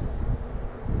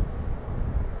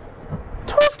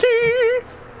 Toasty.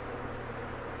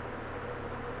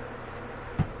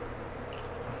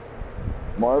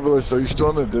 Marvelous, are you still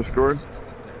in the Discord?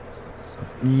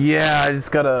 Yeah, I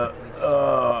just gotta.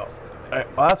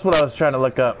 That's what I was trying to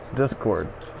look up. Discord.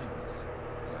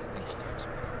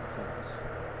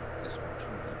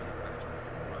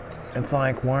 It's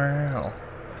like, wow.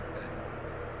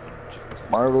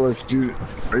 Marvelous, dude.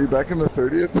 Are you back in the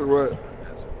 30th or what?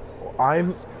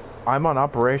 I'm on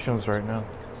operations right now.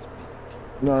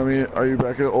 No, I mean, are you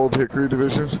back in Old Hickory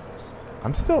Division?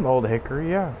 I'm still in Old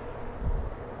Hickory, yeah.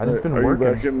 I just been are working.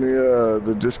 you back in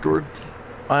the Discord?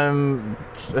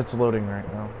 It's loading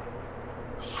right now.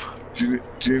 Do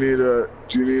you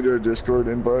need a Discord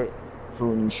invite for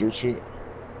when you search it?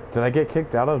 Did I get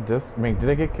kicked out of did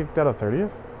I get kicked out of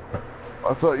 30th?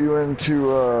 I thought you went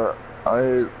to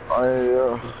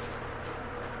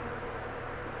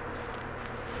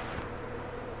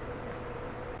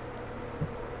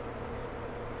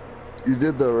you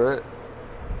did though, right?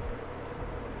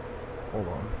 Hold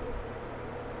on.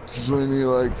 This is when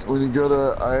you go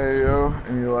to IAO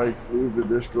and you leave the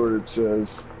Discord, it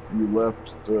says you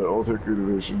left the Old Hickory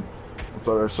Division. I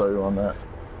thought I saw you on that.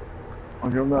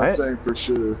 Like, I'm not saying for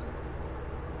sure.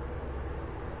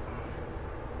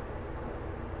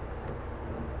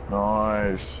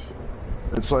 Nice.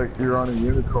 It's like you're on a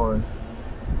unicorn.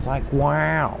 It's like,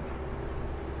 wow.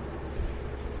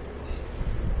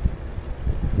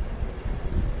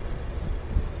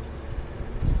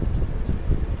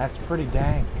 That's pretty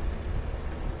dang.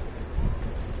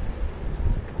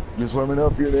 Just let me know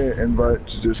if you need an invite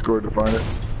to Discord to find it.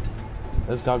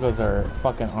 Those goggles are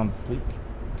fucking on fleek.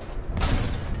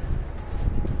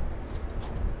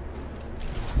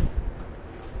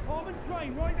 Carbon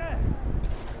train right there.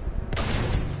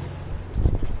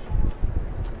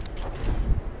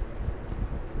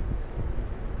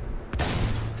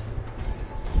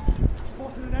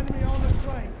 Spotted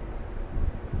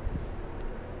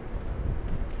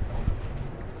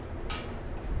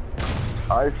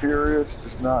I Furious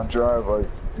does not drive like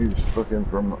he's fucking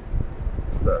from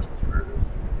Fast and Furious.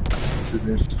 Dude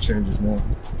needs to change his name.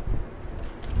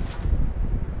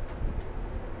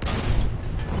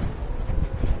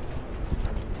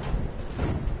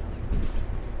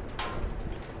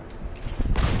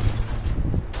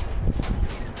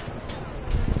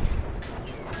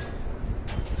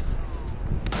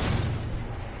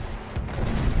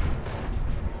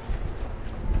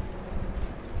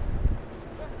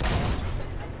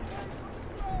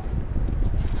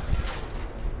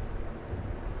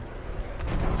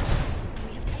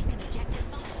 We have taken objective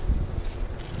butter.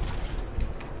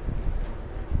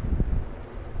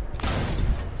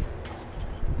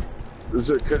 Is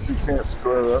it because you can't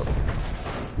square up?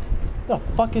 The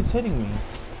fuck is hitting me?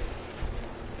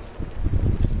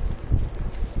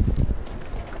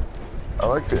 I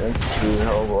like the infantry a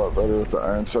hell of a lot better with the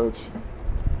iron sights.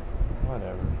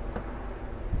 Whatever.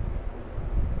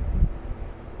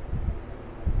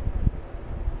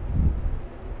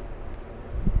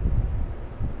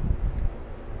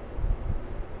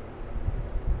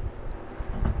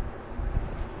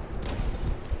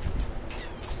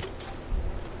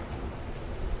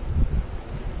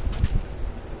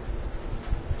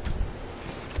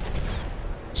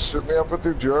 Ship me up with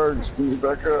your jugs, get me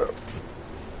back up.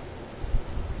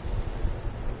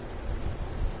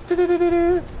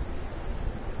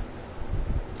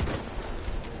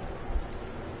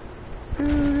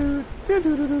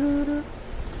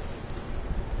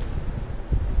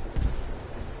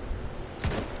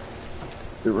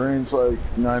 It rains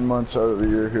like 9 months out of the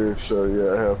year here, so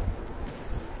yeah, I have.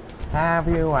 Have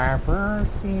you ever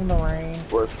seen the rain?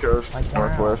 West Coast, Like, wow.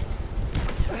 Northwest.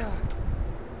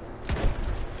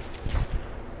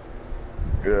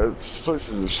 Yeah, this place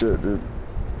is a shit, dude.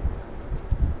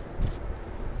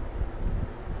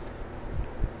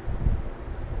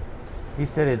 He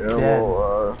said it's Yeah, dead.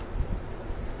 well,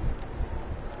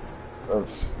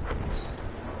 that's...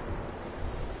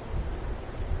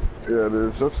 Yeah, it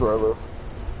is. That's where I live.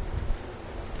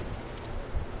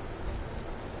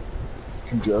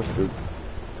 Congested.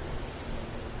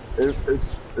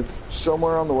 If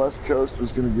somewhere on the West Coast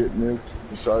was gonna get nuked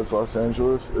besides Los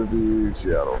Angeles, it'd be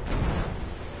Seattle.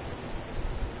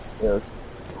 Yes,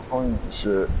 California's the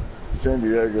shit. San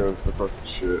Diego's the fucking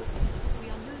shit. We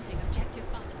are losing objective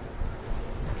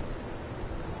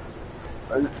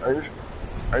butter.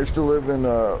 I used to live in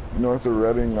north of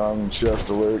Reading on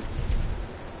Shasta Lake.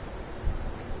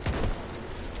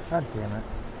 God damn it.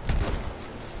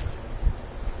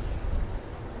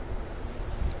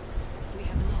 We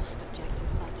have lost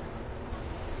objective butter.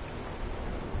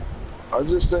 I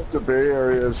just think the Bay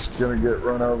Area is gonna get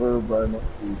run over by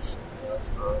monkeys.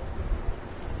 That's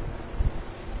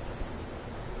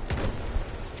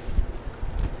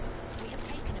We have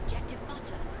taken objective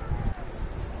butter.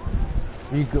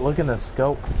 You could look in the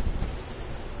scope.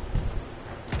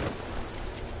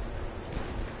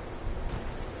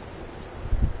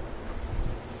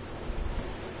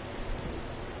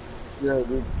 yeah,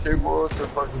 the K-bullets are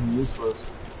fucking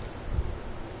useless.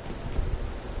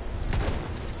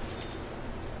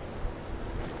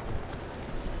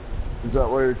 Is that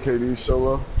why your KD's so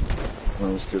low? No,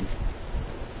 I'm just kidding.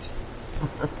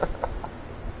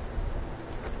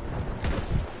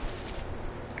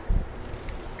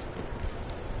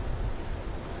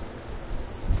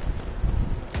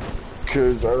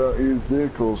 Cause I don't use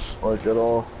vehicles, like, at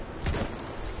all.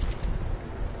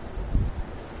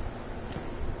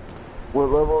 What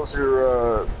level is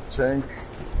your, tank?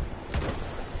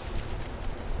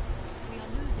 We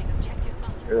are losing objective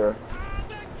butter. Yeah.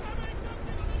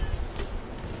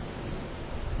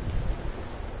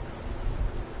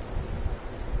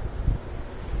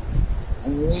 I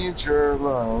need your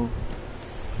love.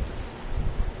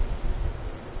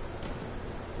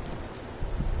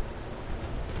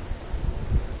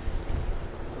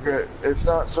 Okay, it's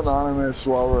not synonymous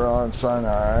while we're on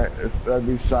Sinai, alright? That'd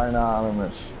be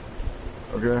synonymous.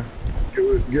 Okay?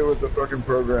 Get with the fucking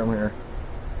program here.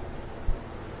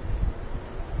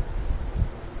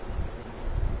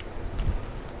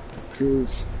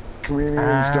 Cause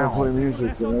comedians don't play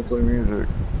music when I play music.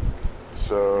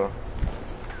 So,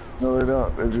 no they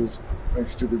don't, they just make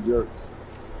stupid jokes.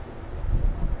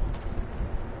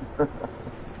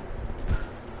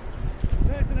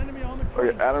 There's an enemy armored train.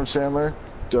 Okay, Adam Sandler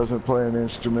doesn't play an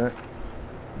instrument.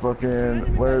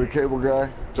 Fucking Larry the Cable Guy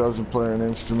doesn't play an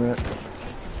instrument.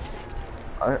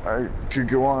 I could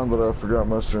go on, but I forgot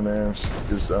most of their names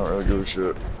because I don't really give a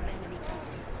shit.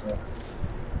 Yeah.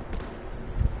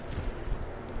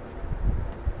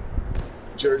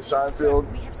 Jerry Seinfeld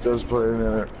does play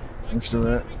an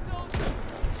instrument.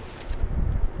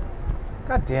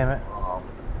 God damn it.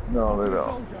 No, they Spotted a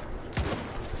don't. soldier.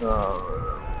 No.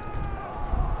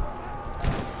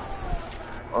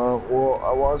 Well,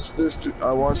 I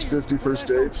watched 50 First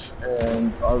Dates,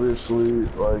 and obviously,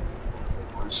 like,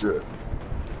 holy shit.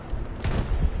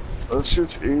 That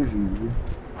shit's easy, dude.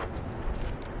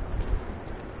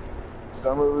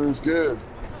 That movie was good.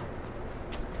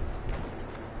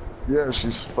 Yeah,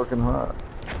 she's fucking hot.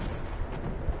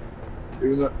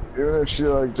 Even if she,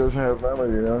 like, doesn't have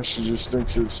memory, you know, she just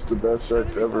thinks it's the best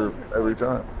sex ever, every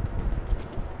time.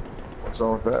 What's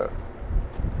wrong with that?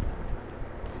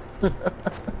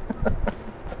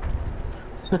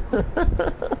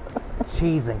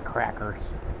 Cheese and crackers.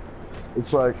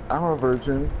 It's like, I'm a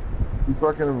virgin. I'm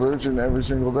fucking a virgin every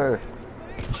single day.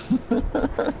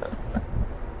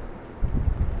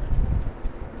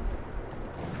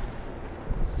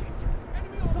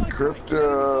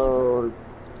 Crypto.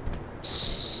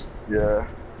 Yeah.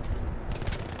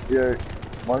 Yeah.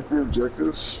 Mark the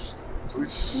objectives,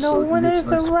 please. No so one is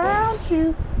next around class.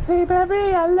 you. Say,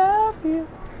 baby, I love you.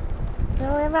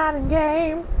 No, we're not in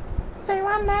game. Say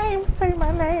my name. Say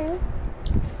my name.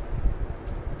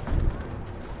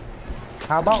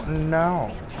 How about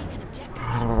no?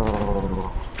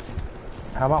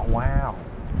 How about wow?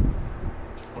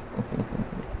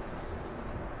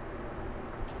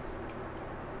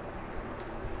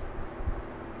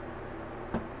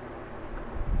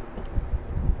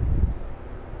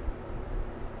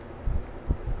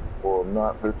 Well,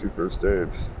 not 50 First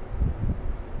Dates.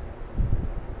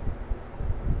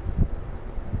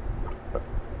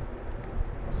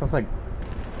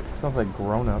 Sounds like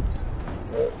grown-ups.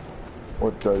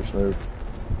 What dice move?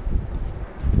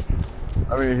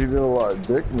 I mean, he did a lot of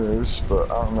dick moves,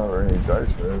 but I don't remember any dice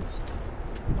moves.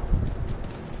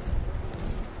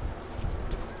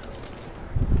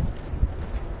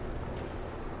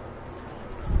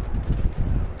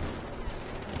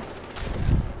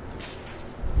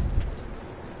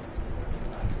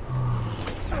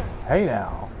 Hey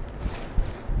now.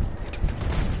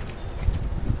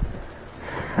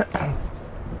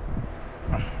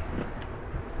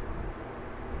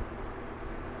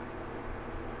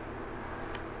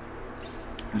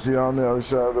 Is he on the other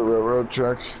side of the railroad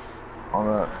tracks? On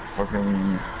that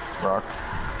fucking rock?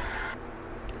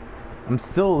 I'm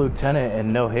still a lieutenant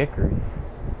and no hickory.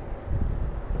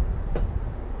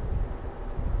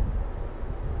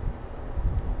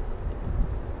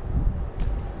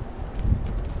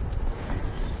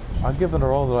 I'll give it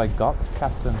all that I got,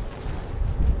 Captain.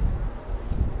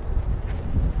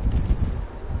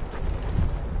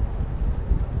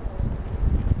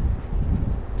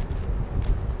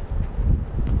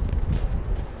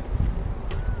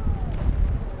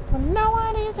 When no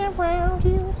one is around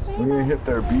you, We need to hit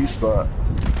their B spot.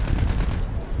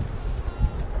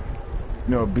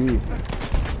 No, B.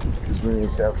 Because we need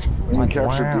to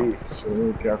capture Wow. B. So we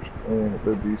need to hit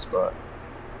their B spot.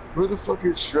 Who the fuck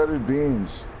is Shredded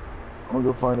Beans? I'm gonna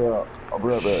go find out. I'll be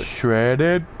right back.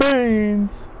 Shredded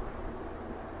beans.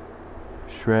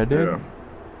 Shredded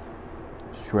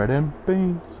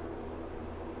beans.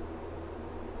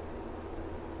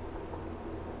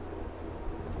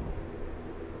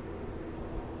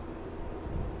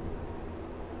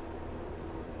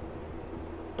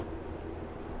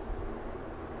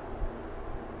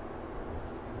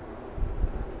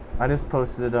 I just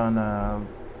posted it on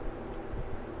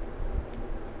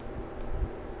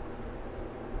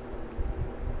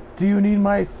Do you need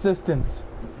my assistance?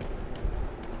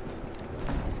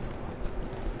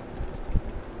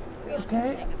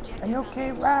 Okay? Are you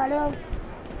okay, Ryder?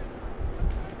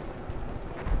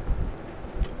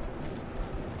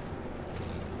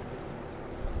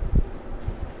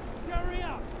 Hurry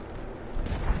up!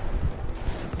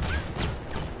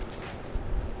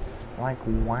 Like,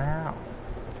 wow.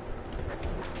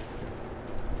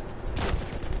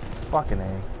 Fucking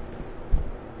A.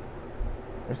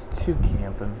 There's two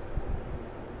camping.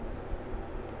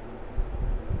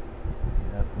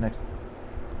 Yep,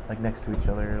 next to each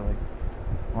other,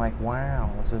 like wow,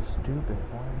 this is stupid.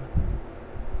 Why?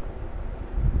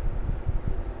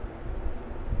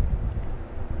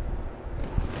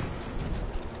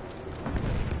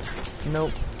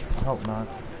 Nope, I hope not.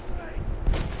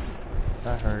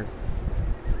 That hurt.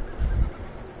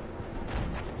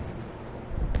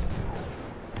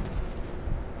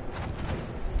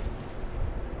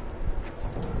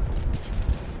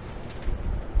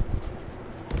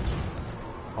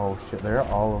 Oh shit, they're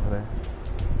all over there.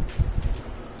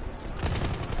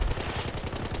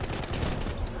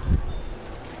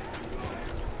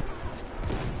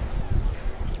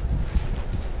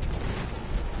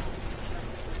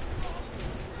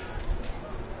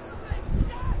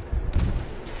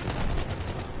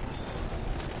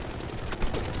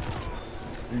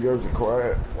 You guys are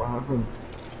quiet. What happened?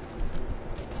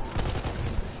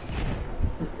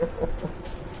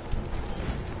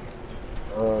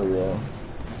 Oh yeah.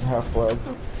 Half-Life.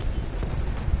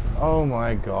 Oh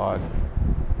my god.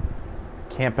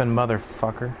 Camping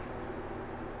motherfucker.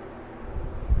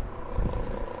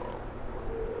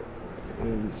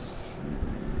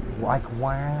 Like,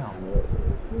 wow.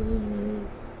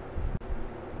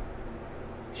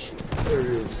 There it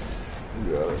is. You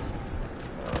got it.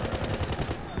 Alright.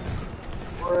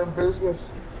 We're in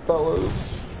business,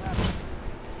 fellas.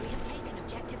 We have taken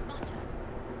objective butter.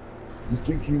 You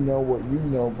think you know what you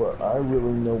know, but I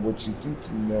really know what you think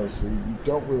you know, so you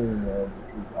don't really know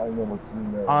because I know what you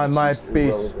know. I which might is be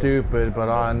irrelevant. stupid, but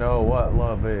I know what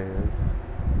love is.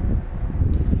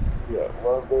 Yeah,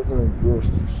 love doesn't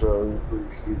exist, so you're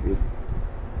pretty stupid.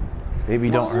 Baby,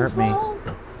 don't hurt me.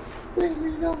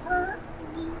 Baby, don't hurt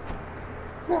me.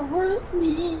 Don't hurt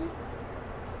me.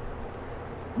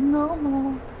 No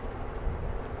more.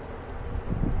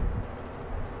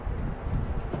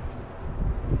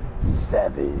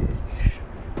 Savage.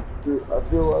 Dude, I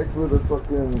feel like we're the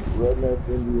fucking redneck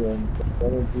Indian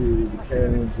running through the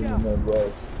canyons in the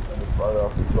Midwest and to fight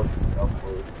off the fucking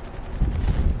cowboys.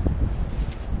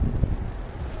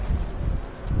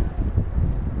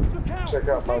 Check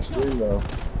out my stream though.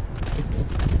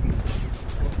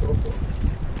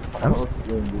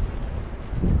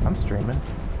 I'm streaming.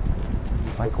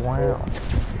 Like, wow.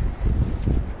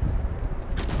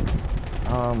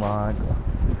 Oh my god.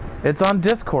 It's on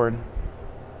Discord.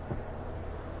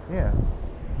 Yeah.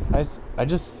 I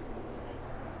just...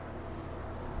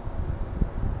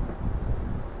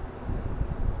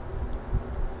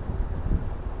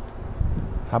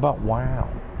 How about wow?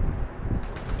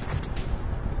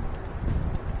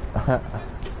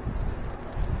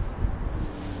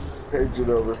 Page it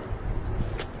over.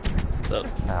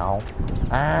 Ow.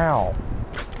 Ow.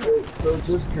 Hey, so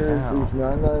just curious, Ow. is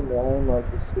 999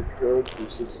 like the zip code for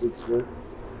 666?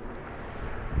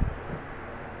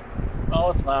 No,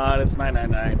 it's not. It's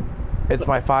 999. It's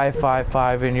my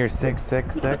 555 and your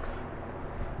 666.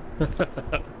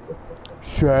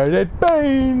 Shredded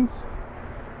beans.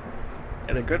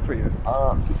 And they're good for you.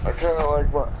 I kind of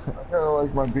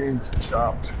like my beans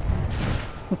chopped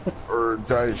or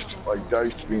diced, like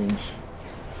diced beans.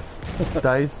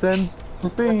 Dyson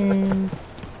beans.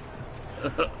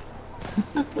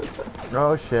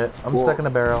 Oh shit! I'm stuck in a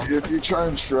barrel. If you try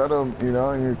and shred them, you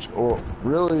know, and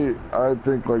really, I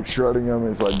think like shredding them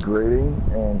is like grating,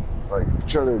 and like if you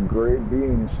try to grate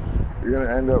beans, you're gonna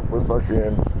end up with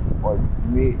fucking like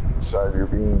meat inside your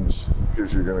beans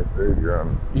because you're gonna grate your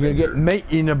own. You're gonna get meat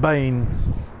in the beans.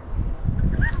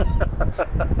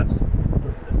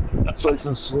 It's like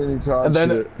some Sweeney Todd And then,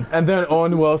 shit. and then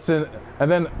Owen Wilson, and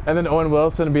then Owen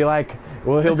Wilson be like,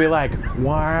 well, he'll be like,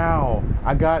 wow,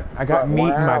 I got like, meat in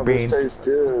my wow, this beans. tastes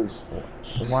good.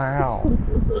 Wow.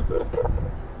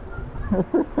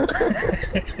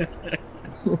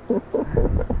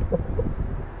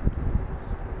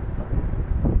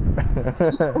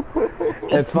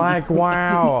 It's like,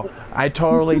 wow, I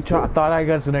totally thought I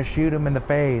was gonna shoot him in the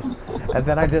face, and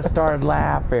then I just started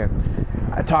laughing,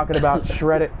 talking about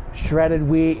shredded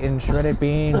wheat and shredded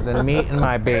beans and meat in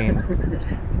my beans.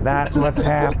 That's what's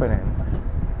happening.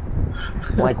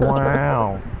 Like,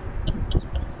 wow.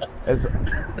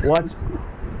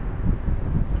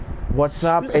 What's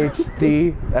up,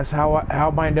 HD? That's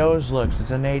how my nose looks.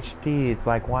 It's an HD. It's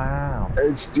like, wow.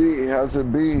 HD, how's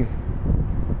it be?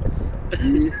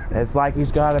 It's like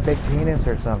he's got a big penis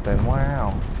or something.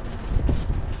 Wow.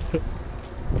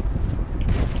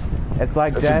 It's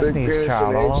like That's Destiny's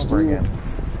Child all over again.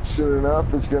 Soon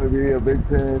enough, it's going to be a big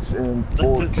penis in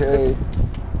 4K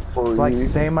for It's like,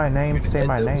 say my name, say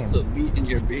my name. Some meat in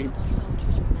your beans.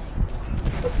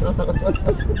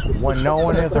 When no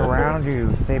one is around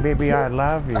you, say, baby, I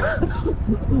love you.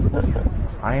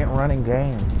 I ain't running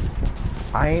game.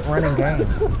 I ain't running game.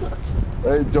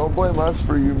 Hey, don't blame us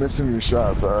for you missing your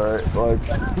shots, alright? Like,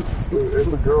 if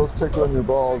a girl's tickling your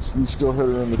balls, you still hit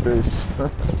her in the face.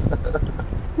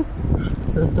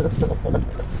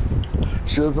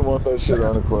 She doesn't want that shit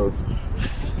on her clothes.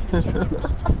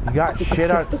 You got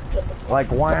shit on, like,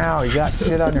 wow, you got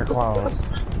shit on your clothes.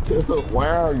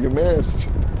 Wow, you missed.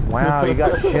 Wow, you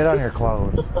got shit on your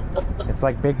clothes. It's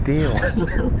like big deal.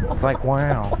 It's like,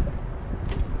 wow.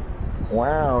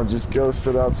 Wow, just go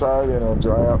sit outside and it'll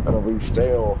dry up and it'll be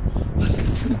stale.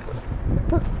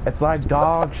 It's like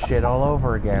dog shit all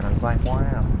over again. It's like,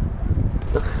 wow.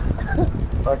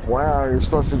 Like, wow, you're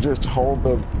supposed to just hold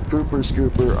the pooper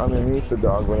scooper underneath the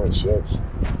dog when it shits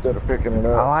instead of picking it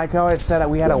I up. like how it said that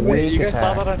we had a Wait, weak you guys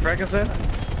saw attack. that on Dragon's Den?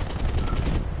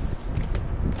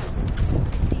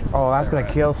 Oh, that's gonna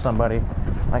kill somebody.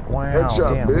 Like, wow,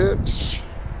 Headshot, damn. bitch.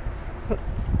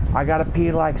 I gotta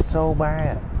pee like so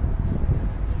bad.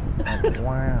 Like,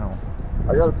 wow.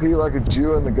 I gotta pee like a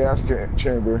Jew in the gas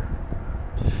chamber.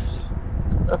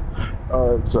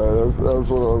 Alright, sorry, that was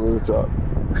a little over the top.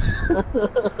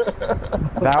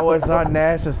 That was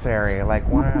unnecessary. Like,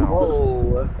 wow.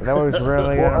 Whoa. That was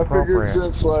really Well, I figured inappropriate.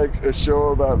 since like a show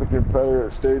about the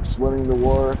Confederate States winning the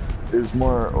war is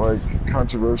more like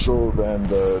controversial than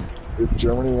if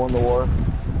Germany won the war,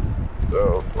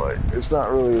 so like it's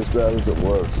not really as bad as it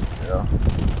was, you know.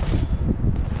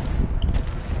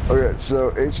 Okay,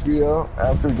 so HBO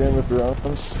after Game of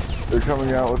Thrones, they're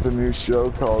coming out with a new show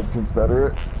called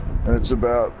Confederate, and it's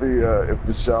about the if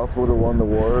the South would have won the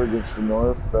war against the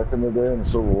North back in the day in the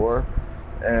Civil War,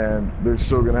 and they're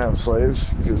still gonna have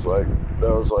slaves because like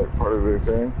that was like part of their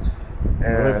thing,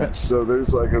 and so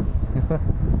there's like a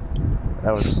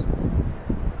That was.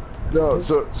 no,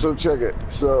 so check it.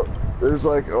 So there's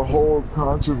like a whole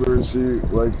controversy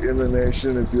like in the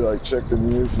nation if you like check the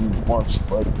news and watch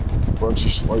like a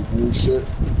bunch of like news shit,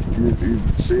 you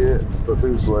see it. But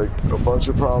there's like a bunch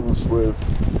of problems with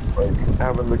like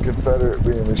having the Confederate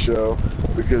be in the show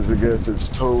because I guess it's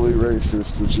totally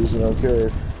racist, which isn't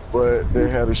okay. But they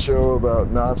had a show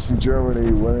about Nazi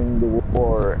Germany winning the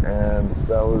war, and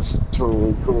that was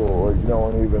totally cool. Like no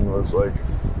one even was like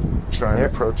trying to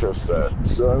protest that.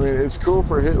 So I mean, it's cool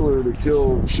for Hitler to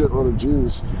kill a shitload of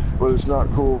Jews, but it's not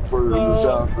cool for the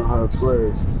South to have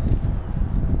slaves.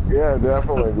 Yeah,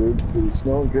 definitely, dude. Because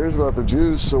no one cares about the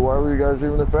Jews, so why were you guys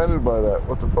even offended by that?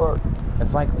 What the fuck?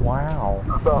 It's like, wow.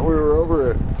 I thought we were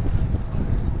over it.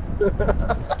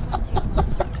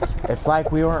 It's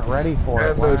like we weren't ready for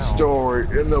it. And Wow. the story,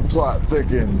 and the plot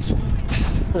thickens.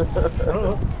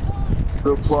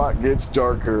 The plot gets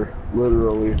darker,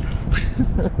 literally.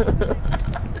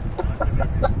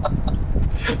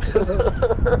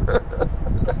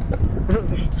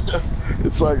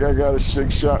 It's like I got a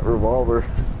 6-shot revolver.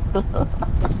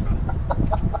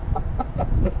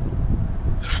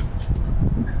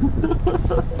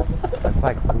 It's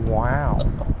like, wow.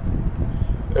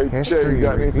 Hey, History Jay, you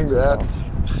got anything to add?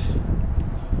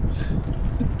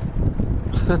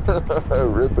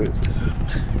 Rip it.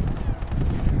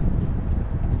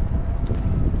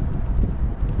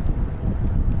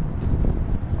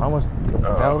 I almost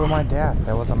fell to my death.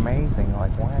 That was amazing.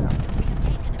 Like, wow.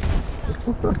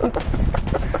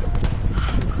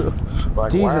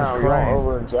 Like, Jesus wow, Christ. y'all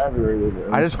over-exaggerated.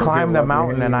 I just climbed the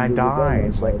mountain and I died.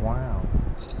 It's like, wow.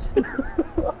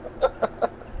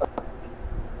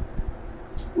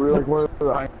 We're like one of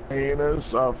the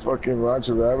hyenas off fucking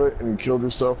Roger Rabbit and you killed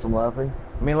yourself from laughing.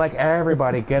 I mean, like,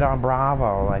 everybody get on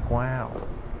Bravo. Like, wow.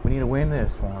 We need to win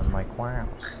this one. Like, wow.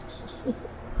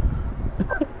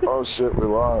 Oh shit, we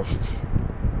lost.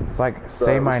 It's like,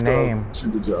 say my name. To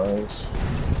the Giants.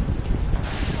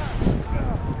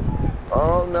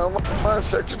 Oh no, my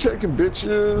sector taking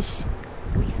bitches.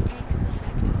 We have taken the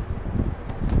sector.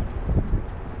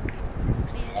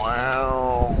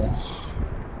 Wow.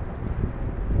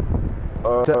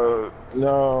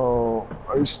 No.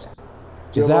 Are you Is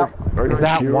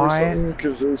that Wyatt?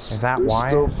 Because there's Wyatt?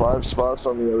 still 5 spots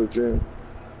on the other team.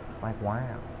 Like,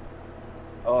 wow.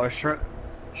 Oh,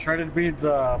 Shredded Bean's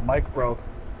mic broke.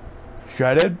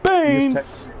 Shredded He beans!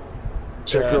 just texted me.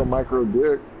 Check Yeah. your micro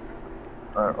dick.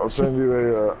 Alright, I'll send you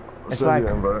a It's send like- you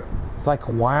an invite. It's like,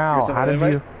 wow. Here's an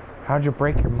invite. How'd you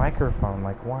break your microphone?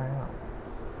 Like, wow.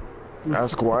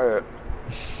 Ask Wyatt.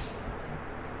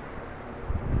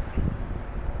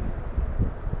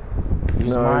 Use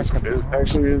No, my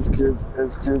actually his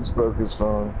kids broke his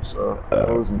phone, so that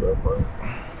wasn't that funny.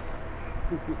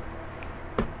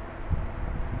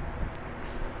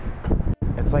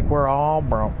 It's like we're all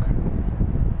broke.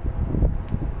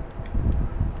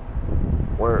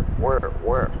 Where?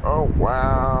 Oh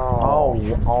wow.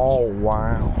 Oh,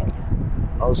 wow.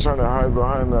 I was trying to hide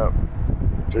behind that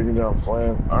taking down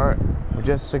flame. Alright. We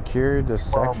just secured the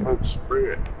section. Let's bring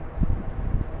it.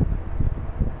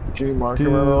 Can you mark Do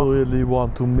him at all? you really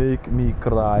want to make me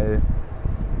cry?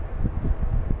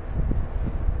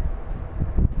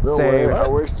 No Say way, I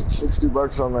what? wasted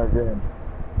 $60 on that game.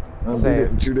 I'll beat Say- it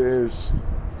in 2 days.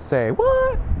 Say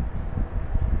what?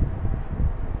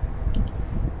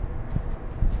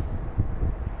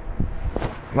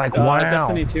 Like, wow.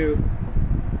 Destiny 2.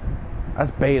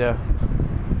 That's beta.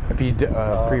 If you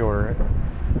pre-order it.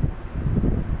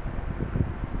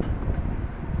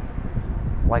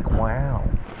 Like, wow.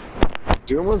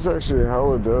 Doom was actually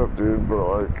hella dope, dude,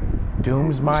 but like...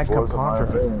 Doom's it my just wasn't my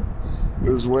compadre. thing. It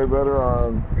was way better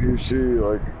on PC,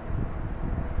 like,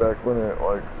 back when it,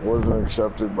 like, wasn't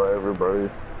accepted by everybody.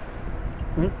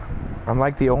 I'm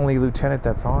like the only lieutenant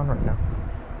that's on right now.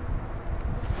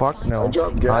 Fuck no. I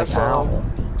dropped gas on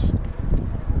him.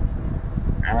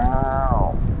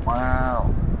 Ow.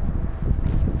 Wow.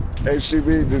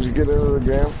 HCB, did you get into the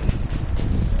game?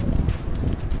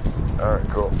 Alright,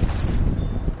 cool.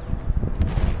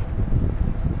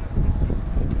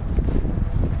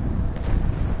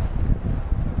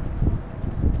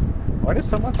 Why does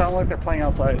someone sound like they're playing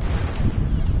outside?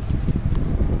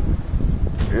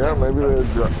 Yeah, maybe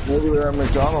they're at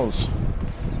McDonald's.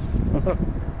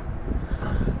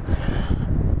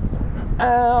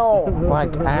 Ow!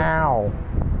 Like, ow.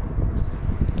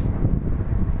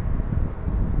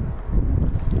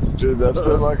 Dude, that's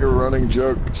been like a running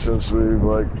joke since we've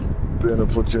like been a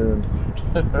platoon.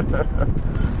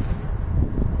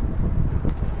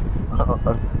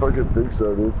 I fucking think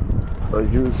so, dude. Like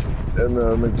he was in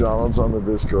the McDonald's on the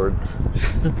Discord.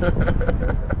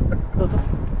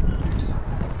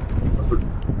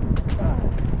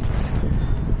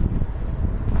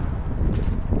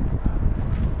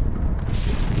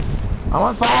 I'm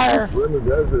on fire! We're in the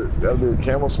desert. Gotta be a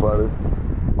camel spotted.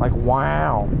 Like,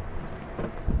 wow.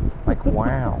 Like,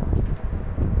 wow.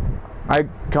 I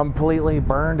completely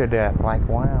burned to death. Like,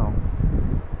 wow.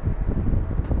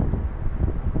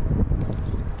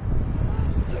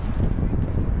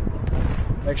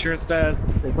 Make sure it's dead.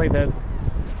 They play dead.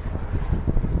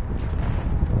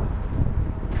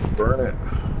 Burn it.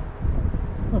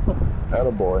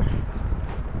 Attaboy.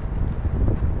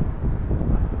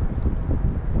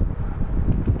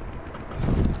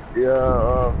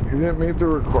 Yeah, he didn't meet the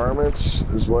requirements,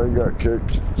 is why he got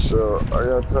kicked. So I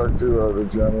gotta talk to the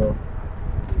general.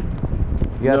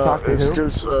 You gotta talk to it's who?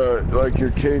 because like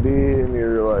your KD and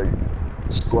your like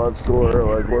squad score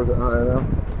like wasn't high enough.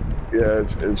 Yeah,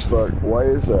 it's fucked. Why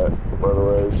is that? By the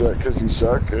way, is that because you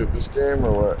suck at this game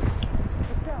or what?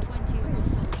 20 of your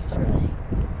soldiers remain.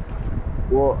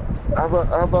 Well, how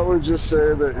about we just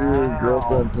say that your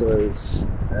girlfriend plays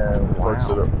and fucks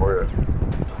it up for you?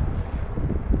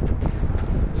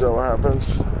 Is that what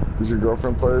happens? Does your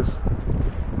girlfriend plays?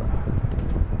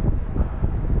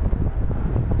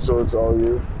 So it's all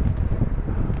you?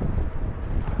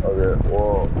 Okay,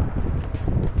 well...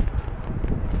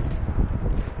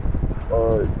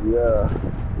 yeah.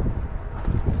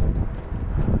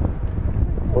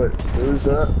 Wait, who's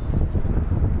that?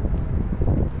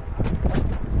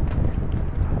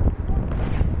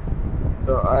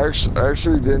 No, I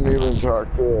actually didn't even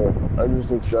talk to her. I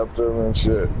just accepted him and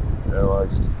shit. And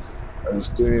like, I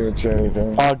just didn't even say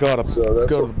anything. I gotta So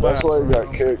that's why he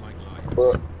got kicked.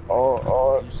 But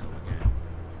oh,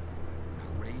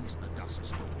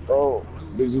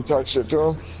 did you talk shit to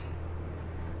him?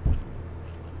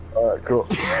 Alright, cool.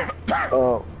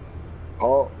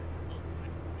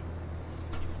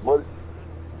 What?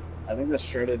 I think that's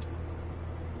shredded.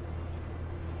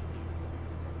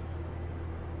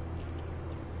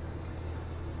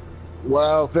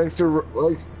 Wow, thanks for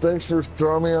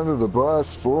throwing me under the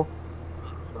bus, fool.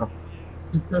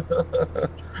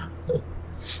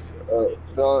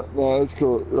 No, it's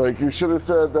cool. Like you should have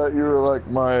said that you were like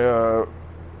my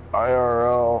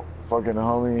IRL fucking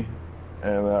homie,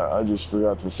 and I just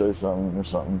forgot to say something or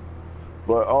something.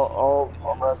 But I'll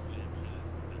mess.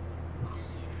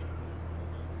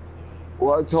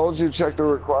 Well, I told you check the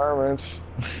requirements,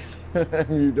 and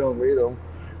you don't meet them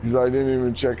because I didn't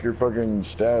even check your fucking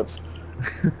stats.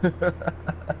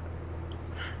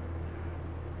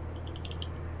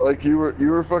 Like you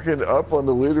were fucking up on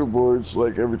the leaderboards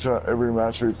like every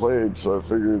match we played, so I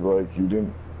figured like you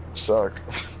didn't suck.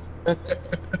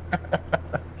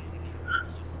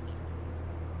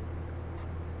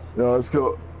 No, it's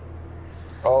cool.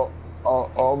 I'll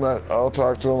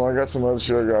talk to him. I got some other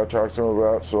shit I gotta talk to him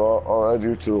about, so I'll add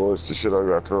you to the list of shit I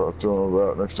gotta talk to him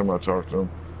about next time I talk to him,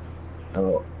 and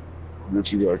I'll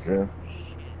get you back in.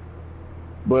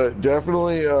 But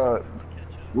definitely,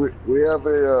 we have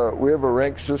a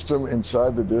rank system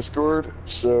inside the Discord,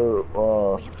 so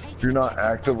if you're not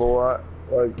active a lot,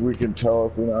 like we can tell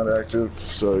if you're not active.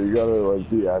 So you gotta like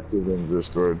be active in the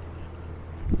Discord.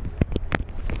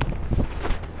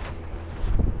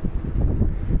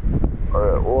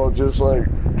 Alright, well, just like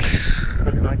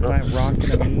You're like my rock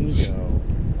amigo.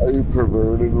 Are you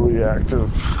pervertedly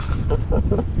active?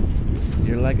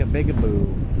 You're like a bigaboo.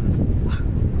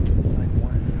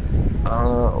 I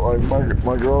don't know, like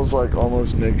my girl's like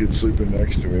almost naked sleeping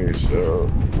next to me, so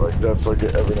like that's like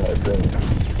an every night thing.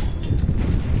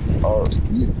 Oh,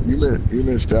 you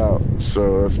missed out,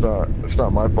 so it's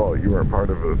not my fault you weren't part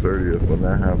of the 30th when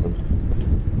that happened.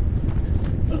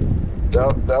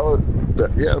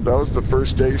 That was the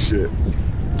first day shit.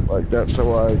 Like that's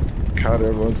how I caught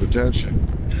everyone's attention.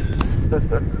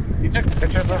 You took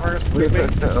pictures of her sleeping?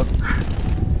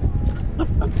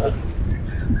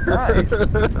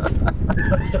 Nice.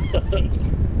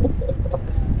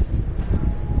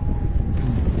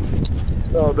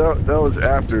 No, that was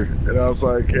after, and I was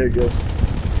like, hey, guess,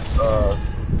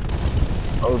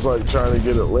 I was like trying to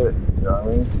get it lit. You know what I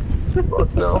mean?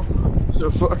 Fuck no.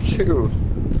 Fuck you.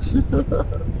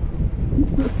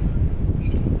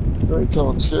 I ain't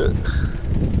telling shit.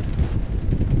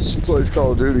 She plays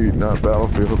Call of Duty, not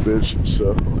Battlefield, bitch.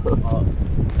 So.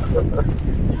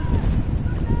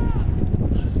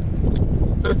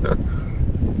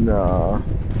 Nah.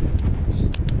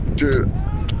 Dude.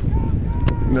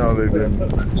 No, they didn't.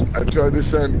 I tried to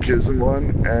send Kism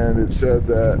one, and it said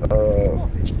that,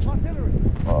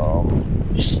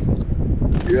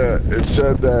 yeah, it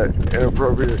said that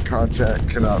inappropriate content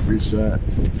cannot be sent.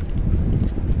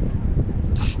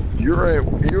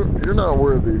 You're not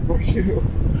worthy. Fuck you.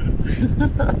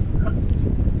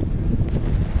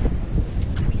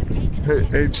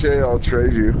 Hey, Che, I'll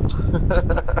trade you.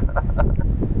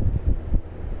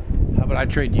 How about I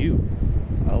trade you?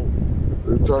 Oh.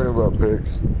 They're talking about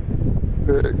pigs.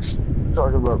 Pigs. They're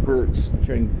talking about pigs.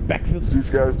 Trading breakfast? These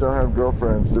guys don't have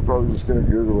girlfriends. They're probably just gonna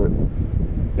Google it.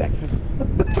 Breakfast?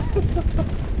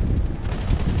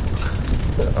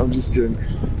 I'm just kidding.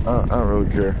 I don't really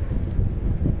care.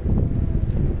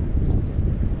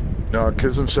 No,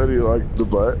 Kism said he liked the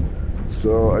butt,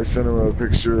 so I sent him a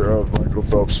picture of Michael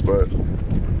Phelps' butt.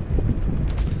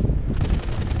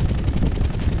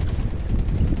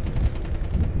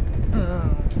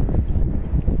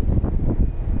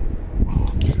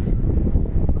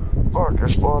 Fuck, I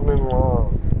spawned in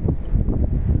wrong.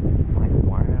 Like,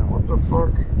 wow. What the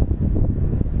fuck?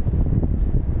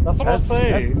 That's what I'm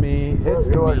saying. That's me. It's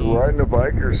You're like me. riding a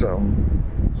bike or something.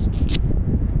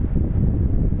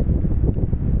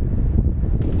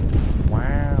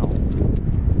 Wow.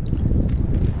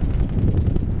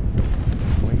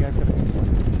 What are you guys gonna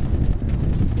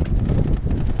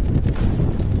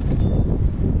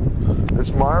do?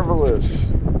 It's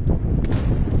marvelous.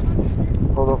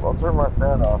 Hold up, I'll turn my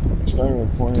fan off. It's not even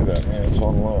pointed at me, it's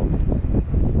on low.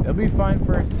 It'll be fine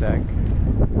for a sec.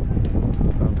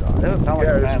 Oh It god. doesn't sound like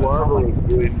Yeah, a it's fan. It sounds marvelous, like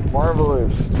dude.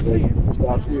 Marvelous. Like,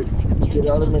 stop you. Get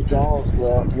out of McDonald's,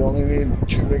 bro. You only need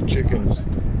 2 McChickens.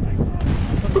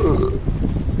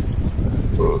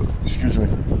 Excuse me.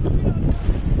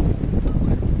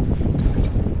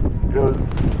 Yo,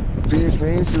 Beans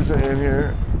Means isn't in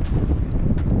here.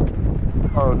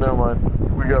 Oh, never mind.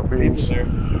 We got Beans there.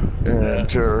 and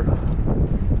Terror.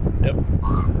 Yep.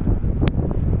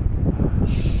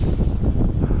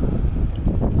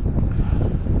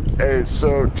 Hey,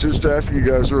 so just to ask you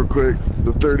guys real quick,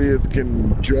 the 30th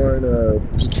can join a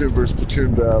platoon versus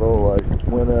platoon battle, like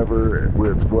whenever,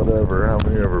 with whatever, how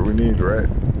many ever we need, right?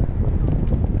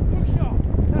 Good shot.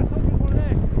 That soldier's one of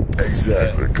theirs.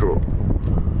 Exactly, cool.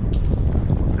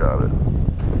 Got it.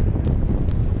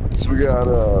 So we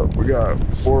got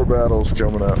 4 battles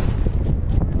coming up.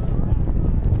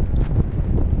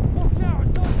 Watch out, a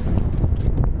soldier.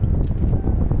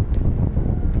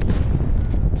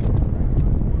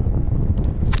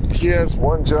 He has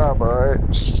one job, alright?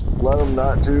 Just let him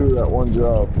not do that one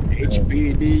job.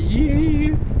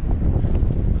 HBDE.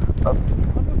 I'm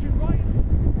looking right.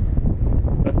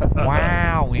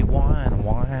 Wow, we won.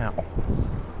 Wow.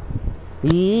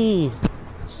 Eee.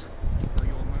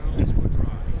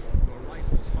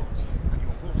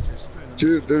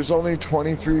 Dude, there's only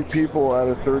 23 people out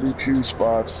of 32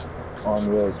 spots on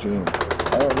the team.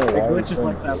 I don't know It why. glitches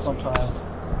like that sometimes.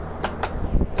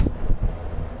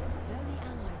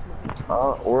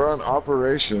 We're on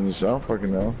operations. I don't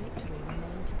fucking know.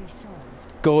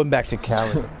 Going back to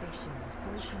Cali.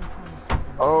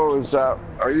 Oh,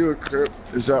 are you a crypt?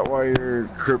 Is that why you're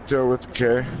crypto with the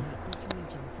K?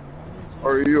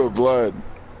 Or are you a blood?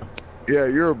 Yeah,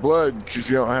 you're a blood because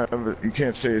you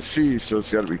can't say a C, so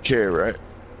it's got to be K, right?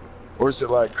 Or is it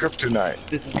like kryptonite?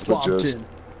 This is But just- Bompton.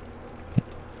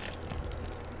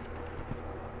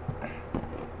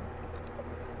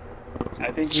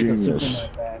 I think he's Genius. a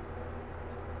Superman fan.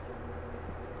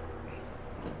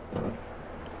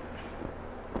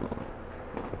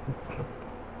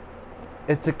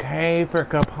 It's a K for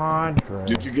compadre.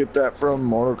 Did you get that from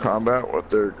Mortal Kombat with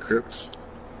their crypts?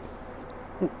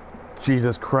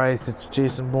 Jesus Christ, it's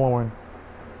Jason Bourne.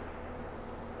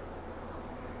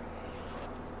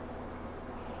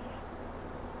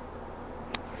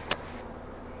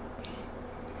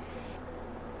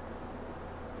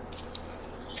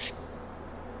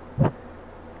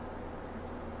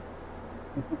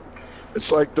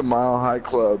 It's like the Mile High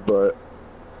Club, but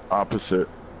opposite.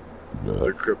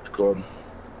 The Crypt Club.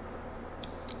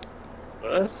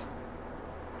 What?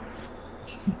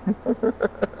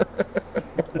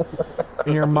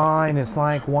 In your mind, it's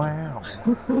like, wow.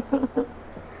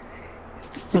 It's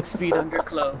the 6 feet under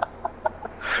club.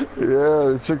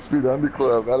 Yeah, 6 feet under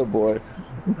club. Attaboy.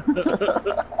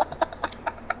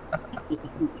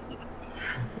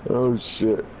 Oh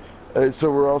shit. Hey,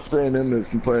 so we're all staying in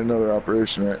this and playing another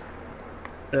operation, right?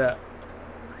 Yeah.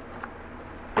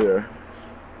 Yeah.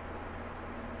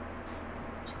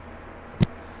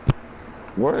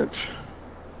 What?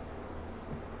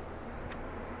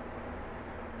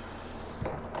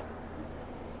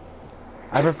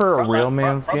 I prefer a real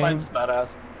man's game. Frontline's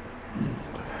badass.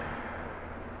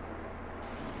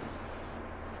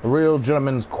 A real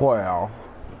gentleman's quail.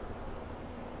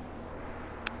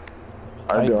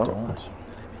 I don't.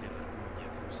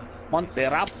 Monte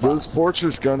Rappa. Those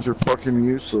fortress guns are fucking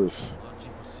useless.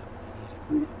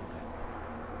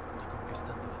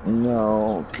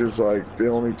 No, because like they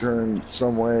only turn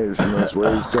some ways, and those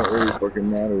ways don't really fucking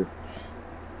matter.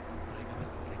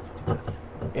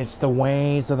 It's the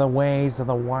ways of the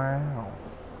wow.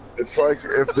 It's like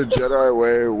if the Jedi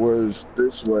way was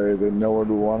this way, then no one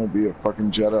would want to be a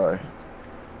fucking Jedi.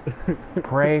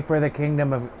 Pray for the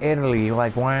kingdom of Italy.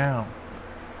 Like, wow.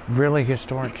 Really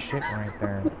historic shit right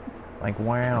there. Like,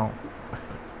 wow.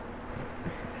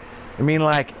 I mean,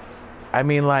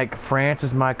 like, France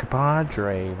is my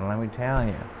compadre, let me tell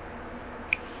you.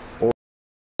 Well,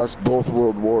 that's both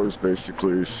world wars,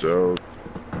 basically, so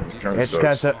it kind of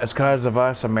sucks. It's because of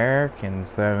us Americans.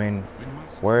 I mean,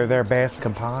 we're their best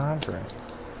compadre.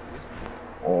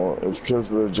 Well, it's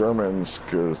because of the Germans,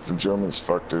 because the Germans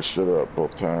fucked their shit up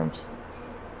both times.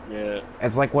 Yeah.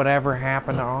 It's like whatever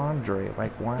happened to Andre.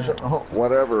 Like, wow.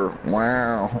 Whatever.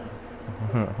 Wow.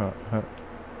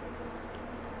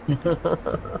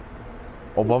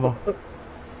 Obama.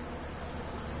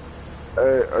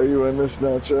 Hey, are you in this,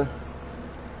 Nacha?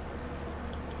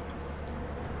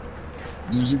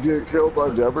 Did you get killed by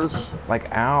Devers?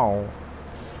 Like, ow.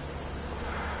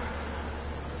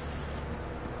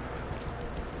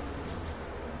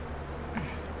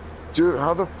 Dude,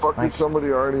 how the fuck Like, is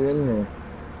somebody already in here?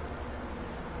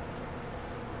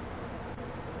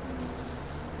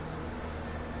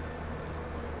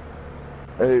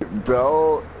 Hey,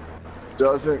 Bell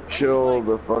doesn't kill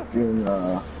the fucking,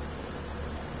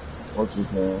 what's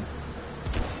his name?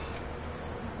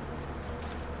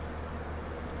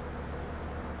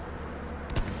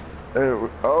 Hey,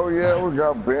 oh yeah, we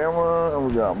got Bama and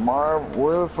we got Marv.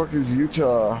 Where the fuck is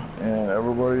Utah and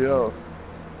everybody else?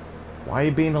 why are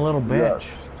you being a little We got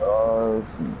bitch?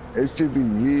 Stars and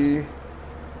HTBE.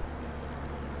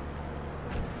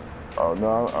 Oh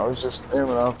no, I was just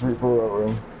naming off people that were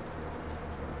in.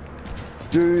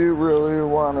 Do you really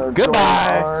want to join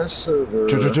our server?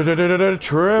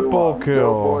 Triple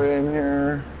kill. Boy in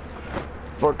here.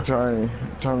 Fuck Tiny.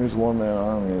 Tiny's one man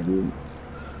army, dude.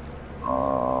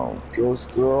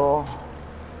 Ghost Girl.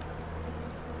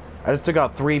 I just took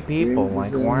out 3 people. James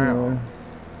Like, is in wow. here.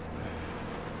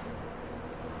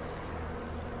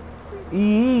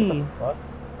 Eee. What?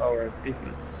 Oh, we're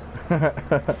defense.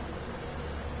 Holla,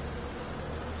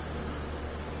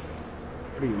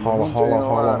 Staying holla, holla,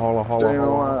 alive. holla, holla, Staying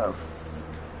holla. alive.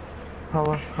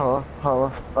 Holla, holla, holla,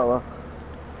 holla.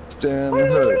 Stay in the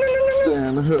hood. Stay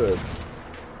in the hood.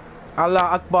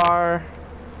 Allah Akbar.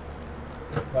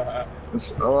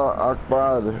 It's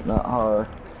Akbar, not hard.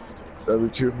 That'd be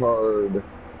too hard.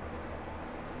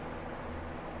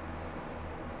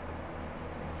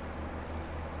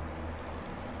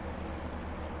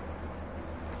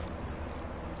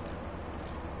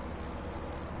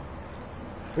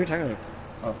 What are you talking about?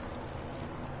 Oh.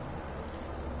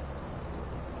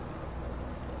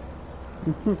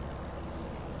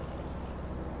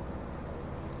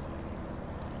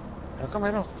 How come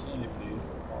I don't see anybody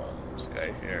on this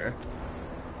guy here?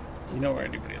 You know where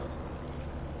anybody else is?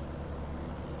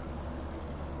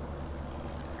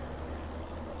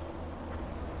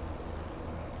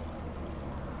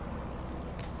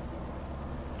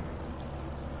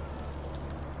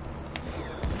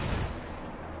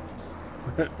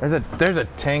 There's a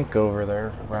tank over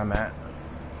there where I'm at.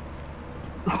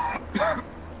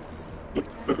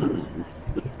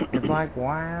 It's like,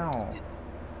 wow.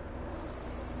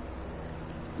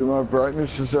 Dude, my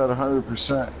brightness is at 100%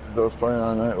 because I was playing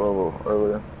on night level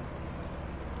earlier.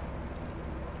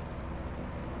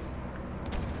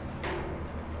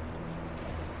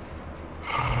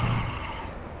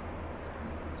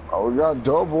 Oh, we got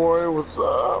Doughboy. What's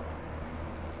up?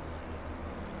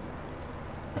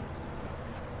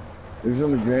 He's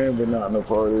in the game, but not in the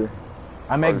party.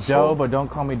 I make Party's dough, full. but don't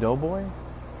call me Doughboy.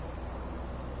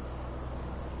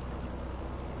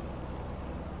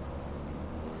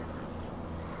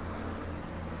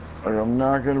 Like, I'm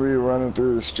not gonna be running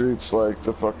through the streets like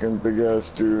the fucking big ass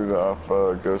dude off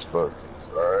Ghostbusters.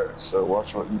 Alright, so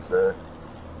watch what you say.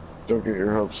 Don't get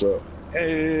your hopes up.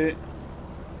 Hey.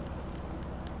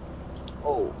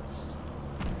 Oh.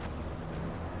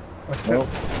 Nope.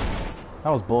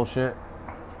 That was bullshit.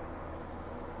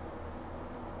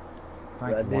 It's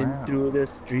like, Running wow. through the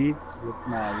streets with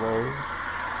my road.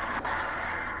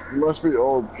 You must be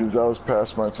old because I was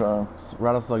past my time.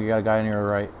 Rattlesnake, you got a guy on your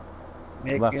right.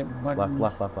 Making Left, money.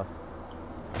 left.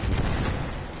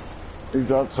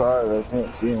 He's outside, I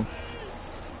can't see him.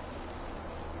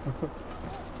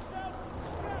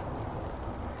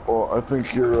 Well, I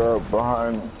think you're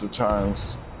behind the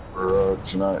times for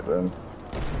tonight then.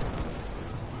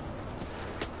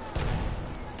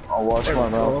 I'll wash my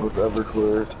mouth with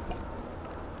Everclear.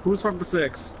 Who's from the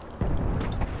 6?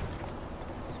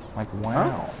 Like,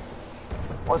 wow. Huh?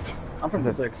 What? I'm from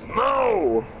the 6.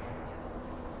 No!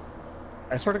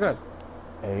 I swear to God.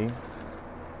 Hey.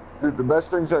 Dude, the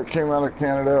best things that came out of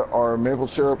Canada are maple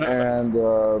syrup and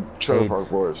Trailer Park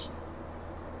Boys.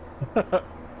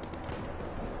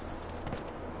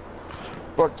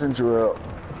 Fuck ginger ale.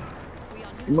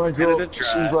 My girl, she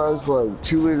buys like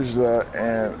 2 liters of that,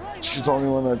 and she's the only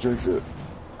one that drinks it.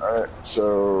 Alright,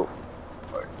 so...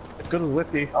 It's good with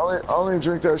whiskey. I only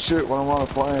drink that shit when I'm on a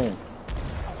plane.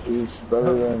 It's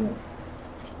better than...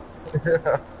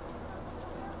 Yeah.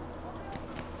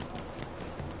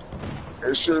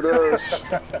 It sure does.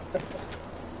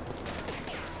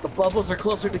 The bubbles are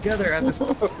closer together at this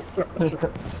point.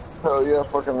 Hell yeah,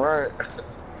 fucking right.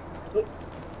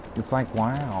 It's like,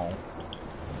 wow.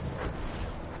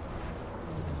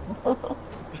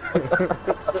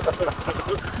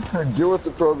 Get with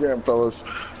the program, fellas.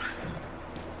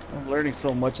 I'm learning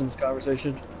so much in this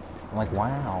conversation. I'm like,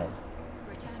 wow.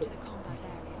 Return to the combat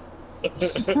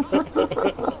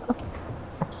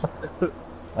area.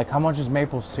 Like, how much does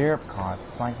maple syrup cost?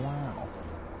 It's like, wow.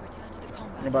 Return to the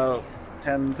combat About area.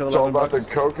 10 to 11 It's all about the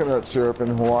bucks. coconut syrup in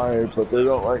Hawaii, but they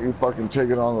don't let you fucking take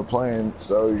it on the plane,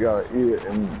 so you gotta eat it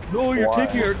in No, you're Hawaii.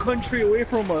 taking our country away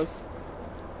from us.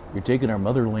 You're taking our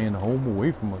motherland home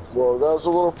away from us. Well, that was a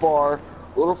little far.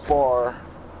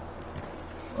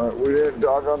 We didn't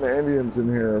dog on the Indians in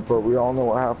here, but we all know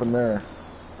what happened there.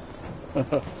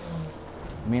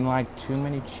 I mean, like, too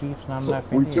many chiefs, not enough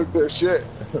We Indians. took their shit.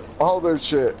 All their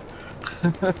shit.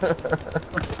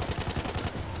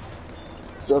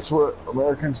 That's what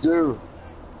Americans do.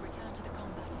 Return to the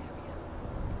combat area.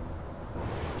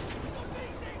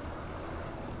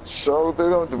 So they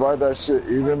don't divide that shit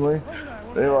evenly.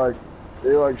 They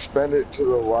like spend it to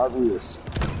the lobbyists.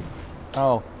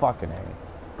 Oh, fucking A.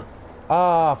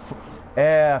 Ah,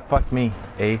 yeah, fuck me,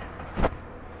 A.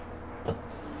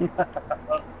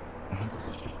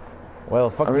 Well,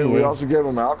 fuck I mean, me, we A. also gave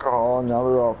them alcohol, and now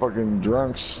they're all fucking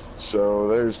drunks. So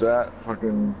there's that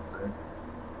fucking thing.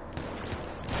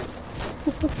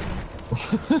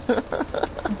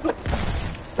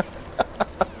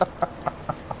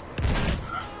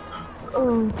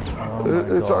 Oh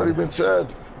my It's God. already been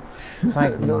said. It's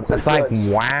like, No it's like, regrets.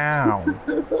 wow.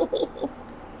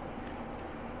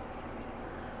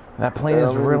 That plane Yeah, is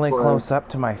I'm in the really plane. close up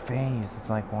to my face. It's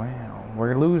like, wow.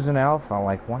 We're losing Alpha.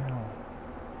 Like, wow.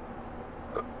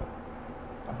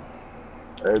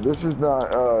 Hey, this is not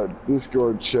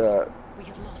Discord chat. We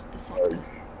have lost the sector.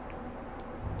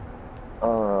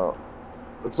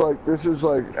 It's like this is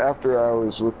like after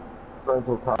hours with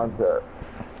parental contact.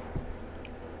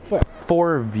 What,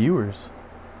 4 viewers?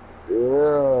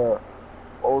 Yeah,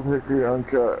 Old Hickory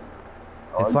Uncut.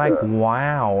 I It's like, that.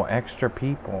 wow, extra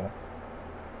people.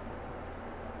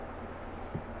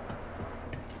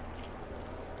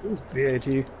 Who's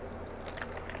BAT?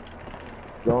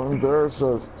 Don't embarrass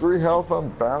us. 3 health, I'm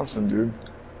bouncing, dude.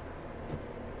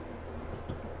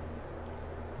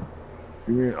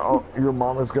 You mean your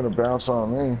mama's gonna bounce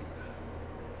on me?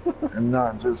 And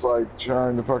not just like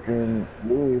trying to fucking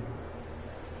leave.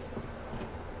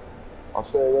 I'll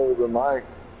say it over the mic.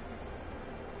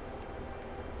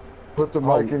 Put the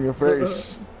mic in your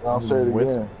face. And I'll say it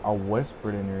again. I'll whisper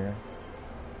it in your ear.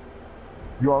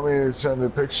 You want me to send a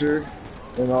picture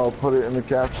and I'll put it in the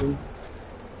caption?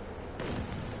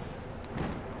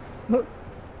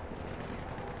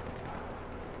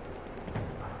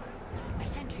 A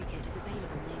sentry kit is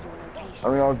available near your location. I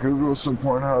mean, I'll Google some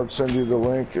Pornhub, send you the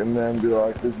link, and then be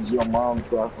like, this is your mom's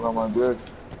bouncing on my dick.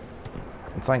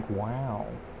 It's like, wow.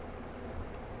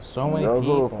 So many That was a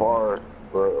people. little far,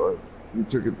 but like, you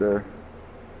took it there.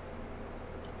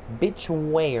 Bitch,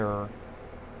 where?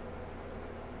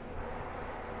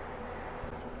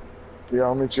 Yeah,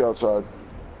 I'll meet you outside.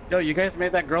 Yo, you guys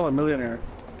made that girl a millionaire.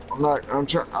 I'm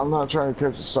not trying to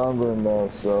catch a sunburn though,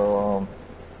 so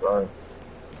sorry.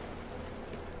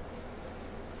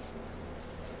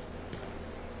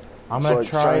 I'm It's gonna like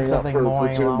try signing up something for a more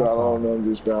platoon battle and local.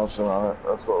 then just bouncing on it.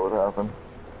 That's what would happen.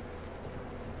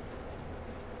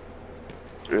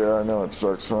 Yeah, I know it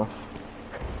sucks, huh?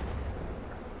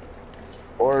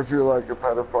 Or if you're like a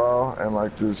pedophile and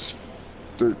like this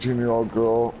 13-year-old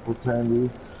girl with Tandy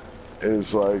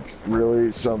is like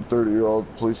really some 30-year-old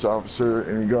police officer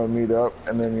and you go and meet up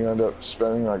and then you end up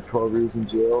spending like 12 years in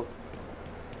jails,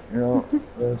 you know, and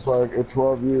it's like a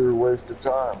 12-year waste of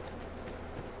time.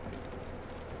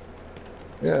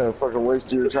 Yeah, fucking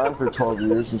waste your time for 12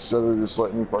 years instead of just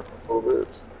letting you fucking full bitch.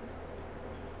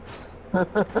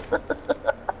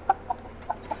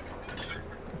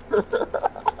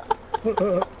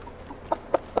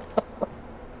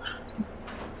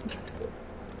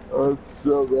 Oh, it's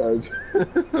so bad.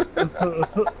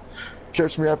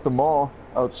 Catch me at the mall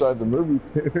outside the movie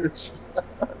theaters.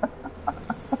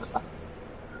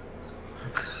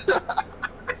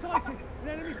 Sighted! An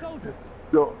enemy soldier!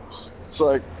 So, it's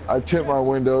like I tint my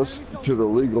windows to the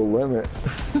legal limit.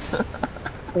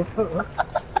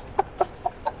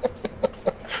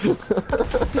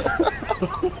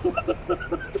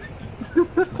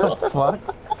 The fuck?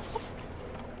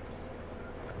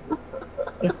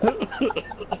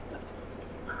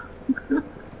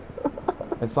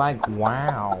 It's like,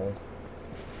 wow.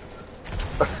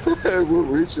 We're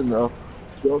reaching though.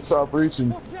 Don't stop reaching.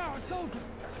 Watch out, a soldier!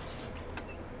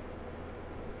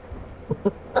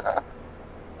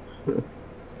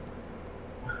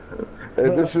 Hey,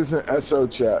 this isn't SO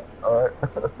chat, alright?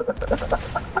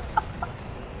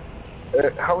 Hey,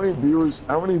 how many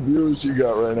viewers you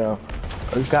got right now?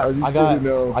 I got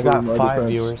 5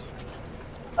 viewers.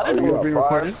 I didn't know we were being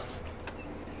recorded.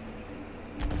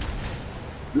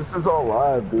 This is all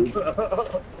live, dude.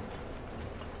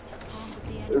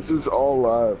 This is all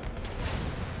live.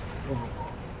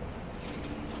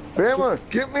 Bama,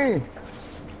 get me!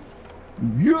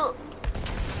 Yeah!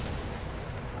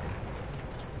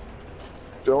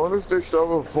 I wonder if they still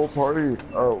have a full party.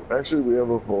 Oh, actually we have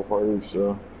a full party,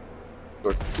 so...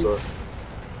 Sorry.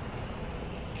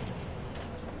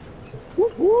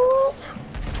 Whoop whoop!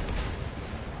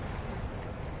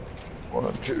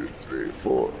 1, 2, 3,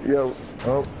 4. Yeah,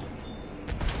 oh.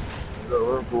 We got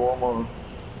room for one more.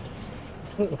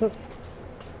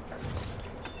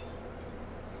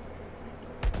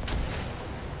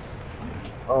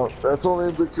 Oh, that's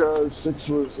only because 6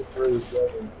 was afraid of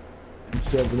 7. And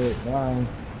 7, 8, 9.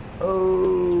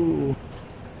 Oh!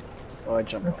 Oh, I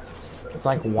jumped off. It's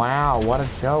like, wow, what a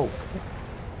joke.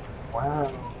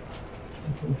 Wow.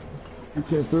 You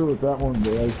came through with that one,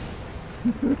 boys.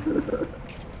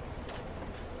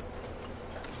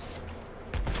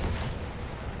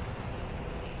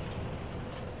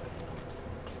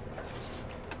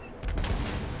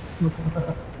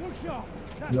 Push off!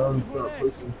 That No, soldier's stop one ahead.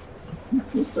 pushing.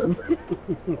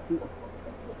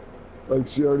 Like,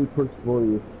 she already pushed for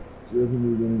you. She doesn't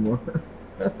need any more.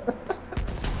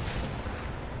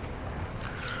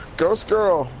 Ghost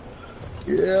girl!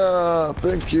 Yeah,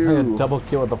 thank I got you. a double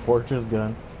kill with the fortress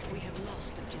gun. We have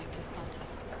lost objective butter.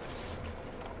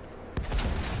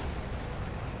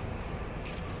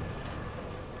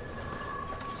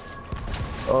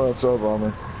 Oh, that's up on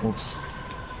me. Oops.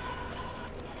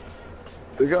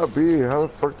 They got B. How the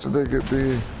fuck did they get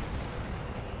B?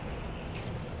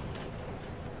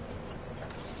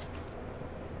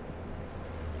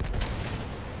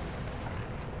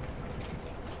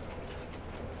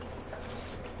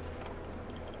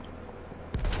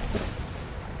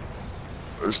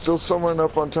 There's still someone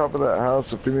up on top of that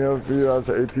house. If any of you has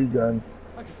an AT gun.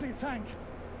 I can see a tank.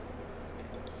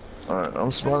 Alright,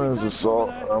 I'm spawning as assault.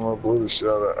 I'm gonna blow the shit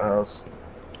out of that house.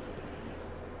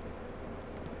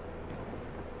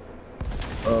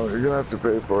 Oh, you're gonna have to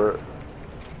pay for it.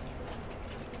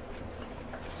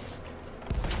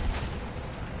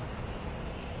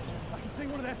 I can see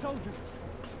one of their soldiers.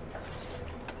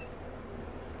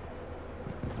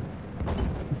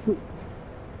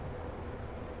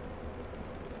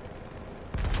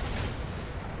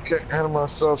 Can't handle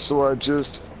myself, so I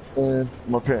just in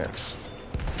my pants.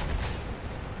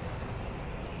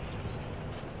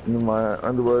 And then my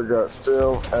underwear got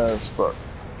stale as fuck.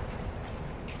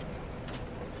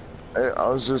 Hey, I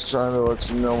was just trying to let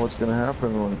you know what's gonna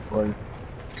happen when, like,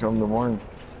 come the morning.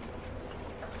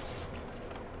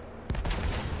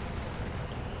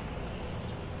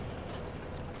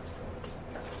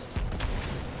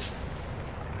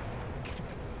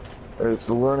 It's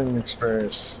a learning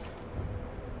experience.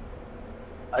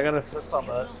 I got assist on We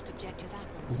have that. lost objective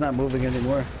apples. It's not moving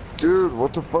anymore. Dude,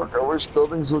 what the fuck? I wish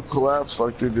buildings would collapse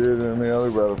like they did in the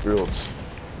other battlefields.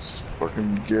 It's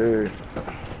fucking gay.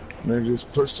 And they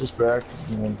just pushed us back.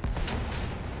 And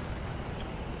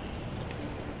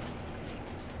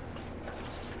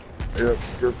yep,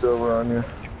 tripped over on you.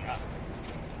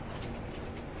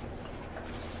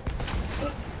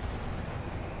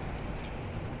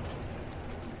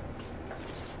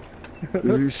 Did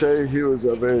you say he was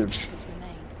of age?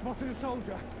 Spotted a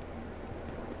soldier.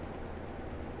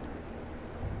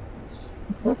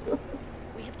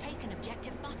 We have taken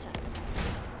objective butter.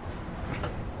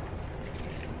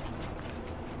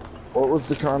 What was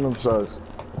the condom size?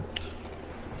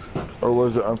 Or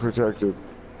was it unprotected?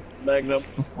 Magnum.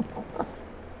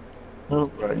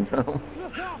 Oh, Magnum.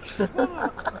 Look up!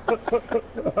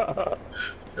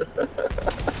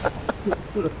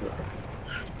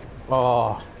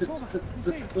 Oh,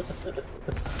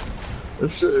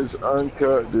 This shit is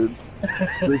uncut, dude.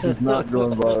 This is not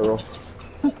going viral.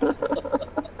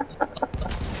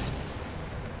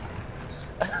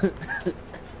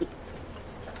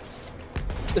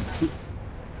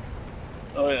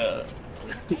 Oh yeah.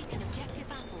 We have taken objective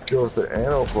apple. Go with the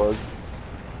anal plug.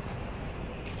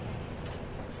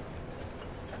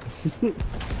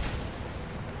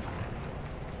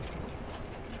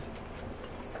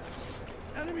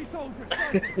 Enemy soldier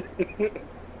sighted.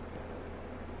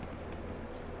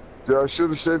 Dude, I should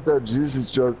have saved that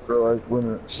Jesus joke for like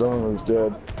when someone was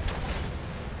dead.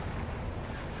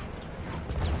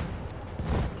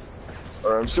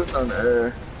 Alright, I'm sitting on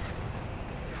A.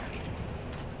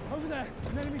 Over there,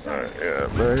 an enemy soldier. Alright, yeah,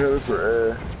 they're headed for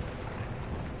A.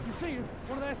 You see him?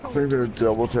 One of their I soldiers. think they're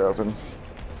double tapping.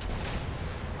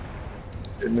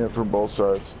 Hitting it from both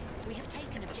sides. We have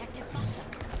taken objective butter.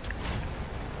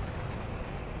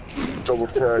 Double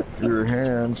tap your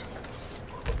hand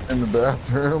in the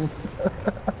bathroom.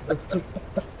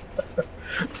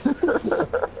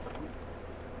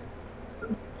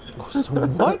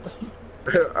 what?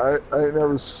 I ain't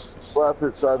never slapped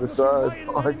it side to side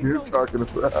like you're talking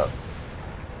about.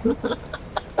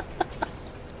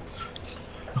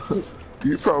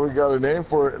 You probably got a name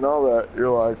for it and all that. You're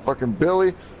like, fucking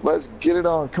Billy, let's get it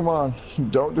on. Come on.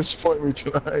 Don't disappoint me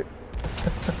tonight.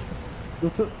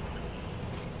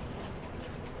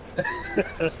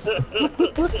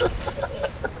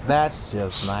 That's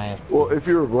just nice. Well, if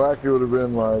you were black, it would have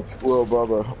been like, Lil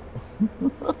Bubba. We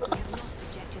have lost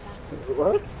objective apple.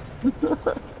 What?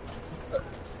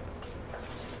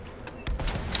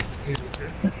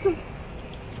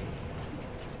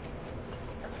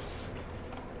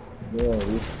 Yeah,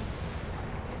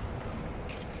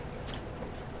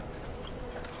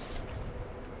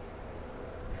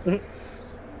 dude.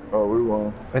 Oh, we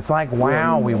won. It's like,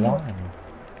 wow, we won.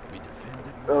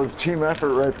 That was team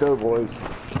effort right there, boys.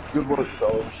 Good work,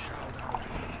 fellas.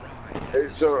 Hey,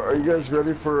 so are you guys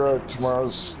ready for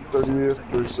tomorrow's 30th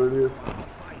or 30th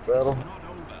battle?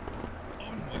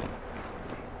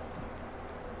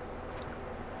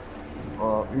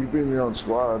 You can be in your own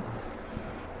squad.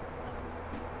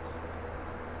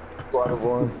 Squad of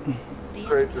one.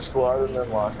 Create the squad and then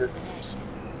lock it.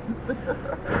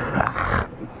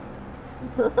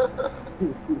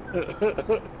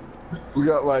 We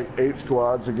got like 8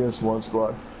 squads against 1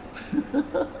 squad.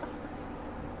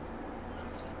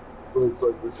 Looks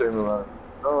like the same amount.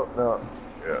 Oh, no.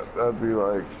 Yeah, that'd be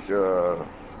like,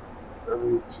 that'd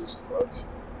be 2 squads.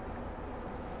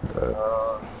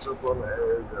 Jump on the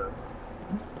edge.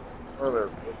 Oh, there.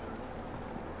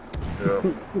 Yeah.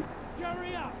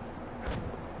 Hurry up!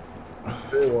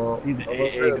 They won't. Need the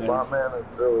Unless AA we have guns. Botman and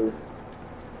Philly.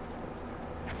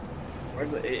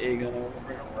 Where's the AA gun? I'm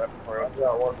bring it right before I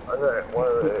got one of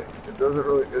the. It doesn't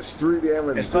really. It's 3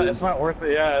 damage. It's not. dude. It's not worth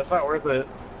it. Yeah, it's not worth it.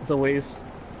 It's a waste.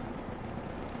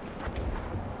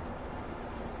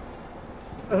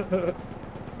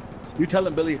 You tell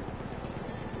him, Billy.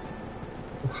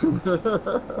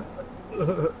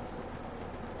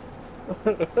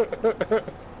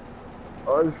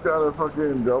 I just got a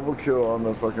fucking double kill on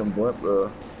the fucking blimp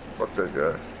though. Fuck that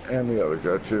guy. And the other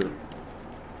guy too.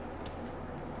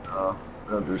 No,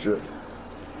 they don't do shit.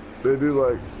 They do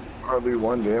like hardly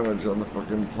 1 damage on the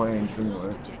fucking planes We have lost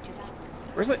anyway. objective apples.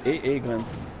 Where's the AA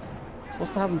guns? I'm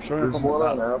supposed to have them showing There's up on one the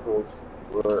on map. apples,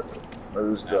 but I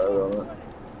just died on it.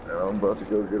 And I'm about to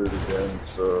go get it again,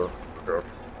 so okay.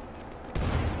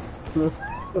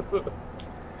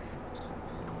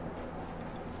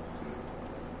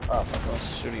 Oh, fuck, I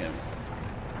was shooting him.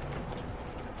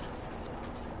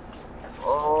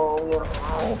 Oh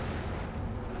no.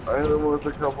 I hit him with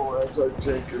a couple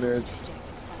anti-tank grenades.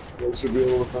 They should be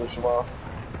able to finish him off.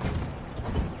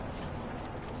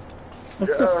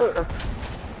 Yeah.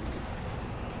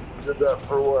 Did that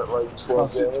for what, like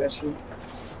 12 damage? Concentration.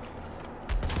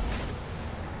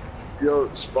 Yo,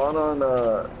 spawn on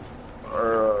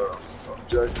our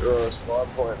object spawn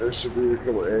point. There should be a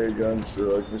couple AA guns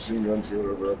or like machine guns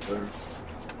or whatever up there.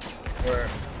 Where?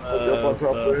 Like up on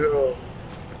top of the hill.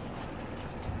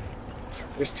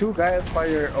 There's two guys by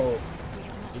your. Oh,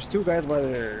 there's two guys by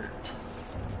their.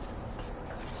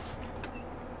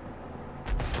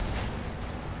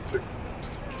 Took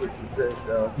the tank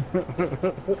down.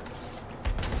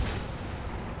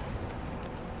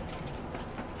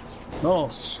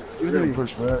 No, You're getting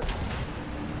pushed back.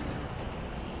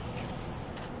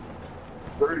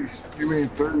 30, you mean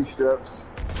 30 steps?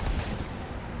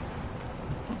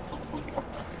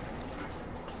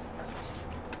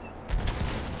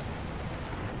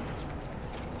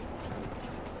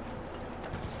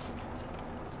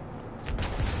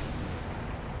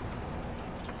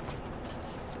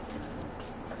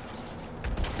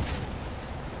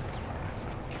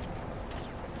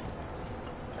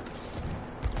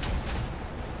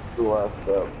 The last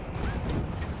step.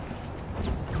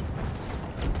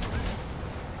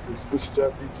 It's the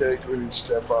step you take when you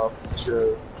step off the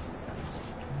chair.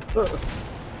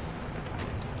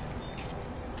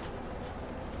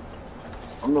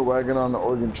 I'm the wagon on the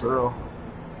Oregon Trail.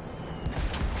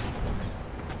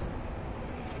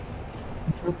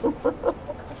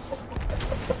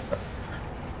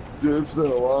 Dude, it's been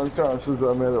a long time since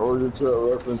I made an Oregon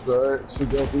Trail reference, alright? So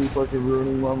don't be fucking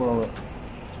ruining my moment.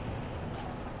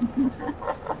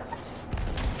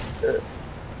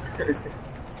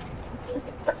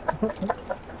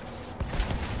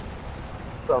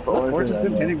 Not the only Or thing just I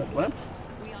been know. hitting the blimp.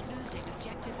 We are losing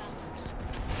objective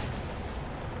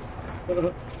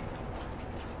apples.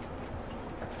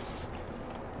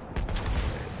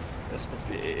 There's supposed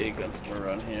to be AA guns somewhere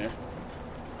around here.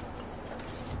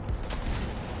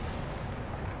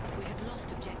 We have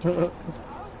lost objective apples.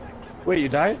 Wait, you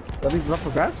died? That means it's up for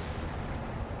grabs?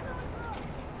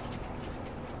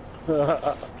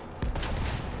 The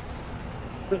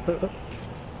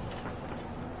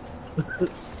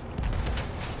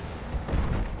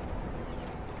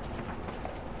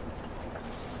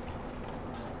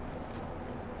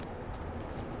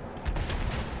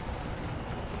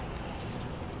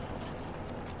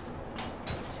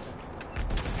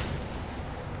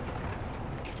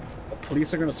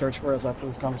police are gonna search for us after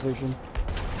this conversation.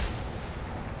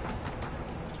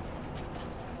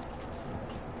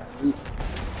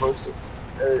 Post it.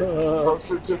 Hey, post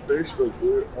it to Facebook,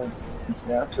 dude, and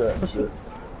Snapchat and shit.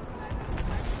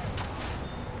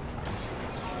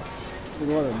 We're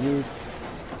going to the news.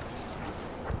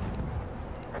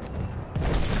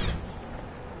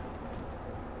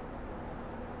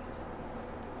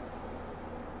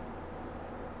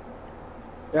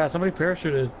 Yeah, somebody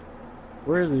parachuted.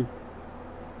 Where is he?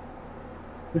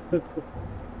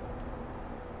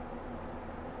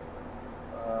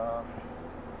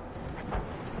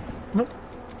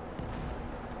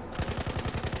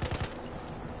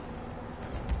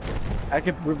 I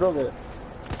can rebuild it.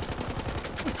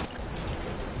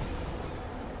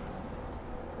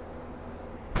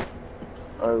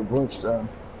 Alright, blink's down.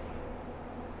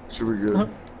 Should be good.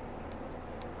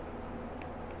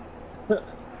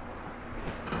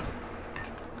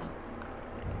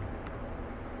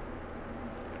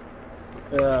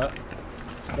 Yeah.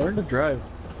 Learn to drive.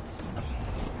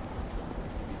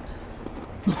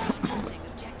 We are losing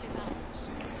objective apples.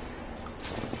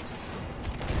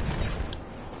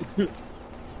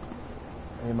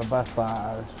 Hey, my best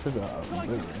buy sugar.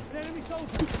 An enemy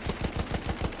soldier!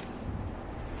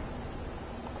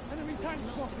 Enemy tank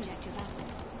Lost spotted! objective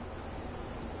apples.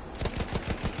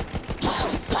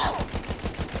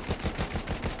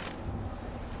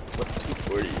 What's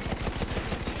 240?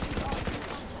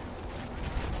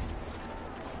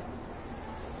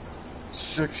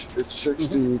 It's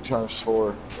 60 times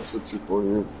 4. That's what 240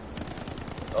 is.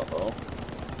 Uh-oh.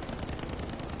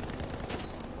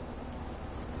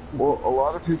 Well, a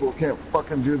lot of people can't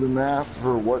fucking do the math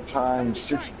for what time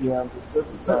 6 p.m.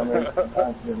 Pacific time is and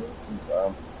 9 p.m. Eastern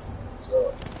time.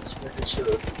 So, just making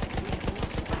sure.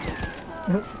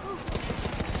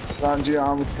 It's not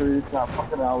geometry, it's not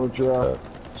fucking algebra.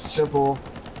 Simple,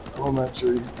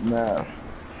 elementary math.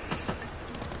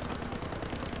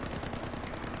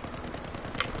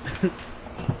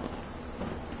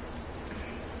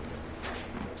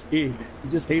 He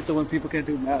just hates it when people can't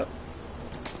do math.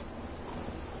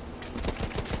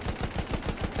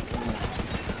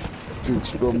 Dude,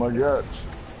 spilled my guts.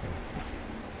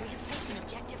 We have taken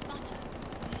objective butter.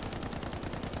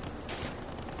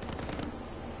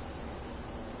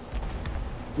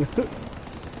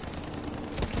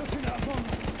 Looking at a bomb!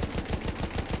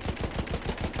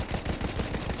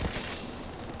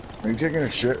 Are you taking a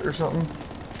shit or something?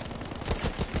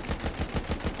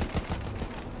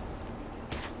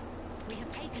 We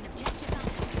have taken objective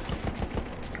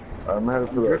Alpha. I'm headed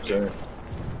for that tank.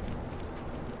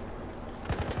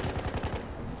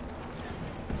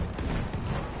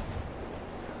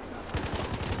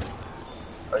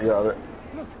 I got it.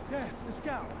 Look, there, the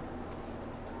scout.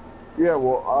 Yeah,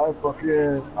 well,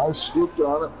 I swooped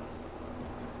on it.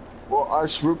 Well, I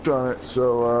swooped on it,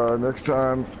 so next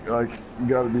time, like, you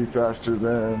gotta be faster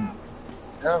than...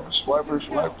 Yeah, Swiper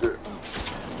swiped it.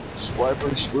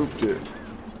 Swiper swooped it.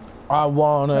 I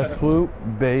wanna swoop,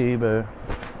 baby.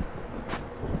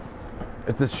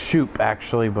 It's a shoop,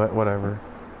 actually, but whatever.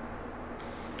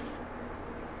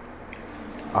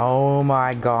 Oh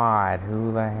my god,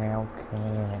 who the hell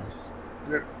cares?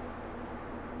 Yeah.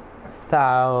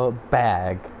 So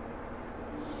bag.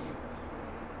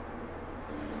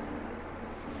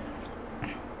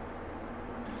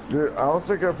 Dude, I don't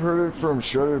think I've heard it from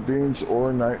Shredded Beans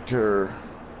or Night Terror.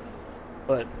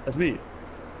 But that's me.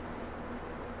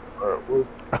 Well,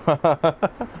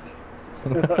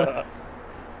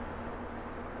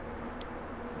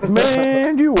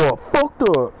 Man, you are fucked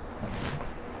up.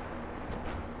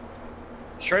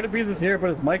 Shredded Beans is here, but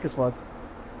his mic is fucked.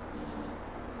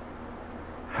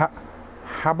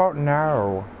 How about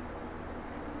now?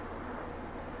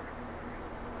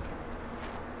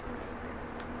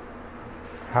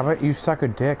 How about you suck a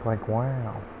dick like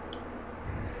wow?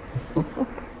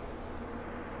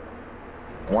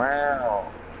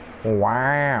 wow.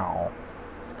 Wow.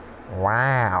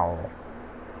 Wow.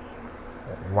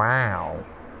 Wow.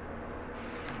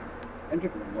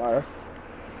 Hendrick Lamar.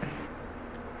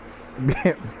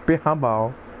 Be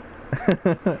humble.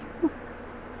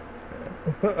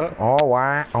 Oh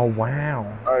wow. Oh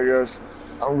wow. Alright guys,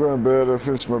 I'm going to bed. I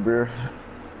finished my beer.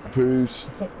 Peace.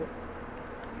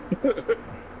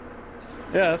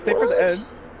 Yeah, stay for the end.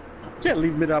 Can't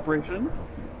leave mid-operation.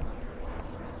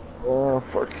 Oh,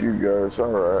 fuck you guys.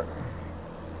 Alright.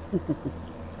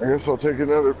 I guess I'll take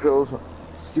another pills. A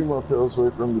few more pills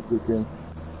wait for them to kick in.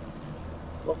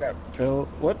 Okay.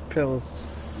 What pills?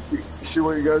 See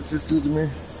what you guys just did to me?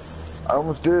 I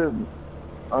almost did.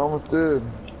 I almost did.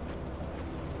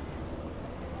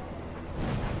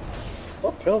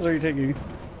 What pills are you taking? We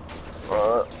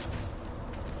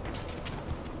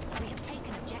have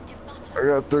taken objective I Butter.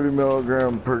 got 30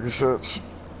 milligram Percocets.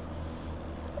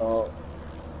 Oh.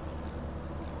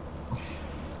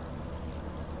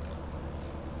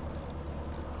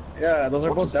 Yeah, those are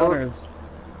What both the fuck? downers.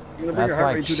 You're gonna bring your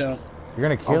heart rate too down. You're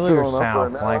gonna kill I'm filling up yourself.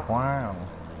 right now. Like wow.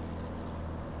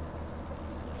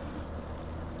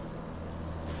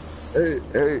 Hey,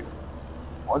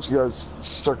 why don't you guys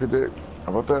suck a dick?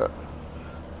 How about that?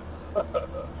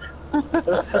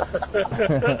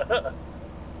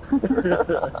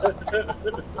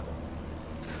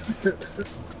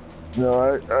 No,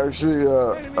 I actually,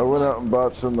 I went out and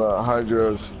bought some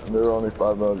hydros, and they were only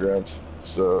 5 milligrams,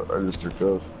 so I just took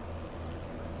those.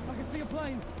 I can see a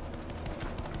plane.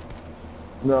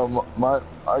 No,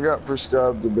 I got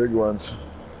prescribed the big ones.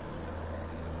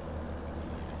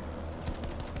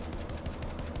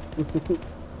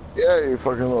 Yeah, you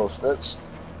fucking little snitch.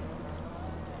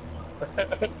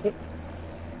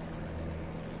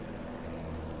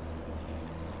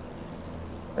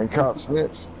 And cops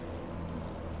snitch.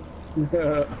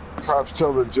 Cops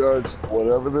tell the judge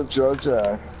whatever the judge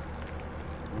asks.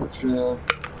 Which, Return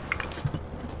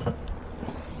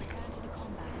to the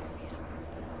combat area.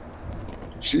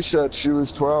 she said she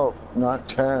was 12, not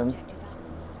 10.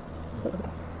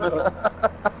 Objective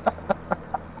apples.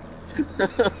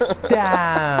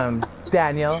 Damn,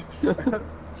 Daniel.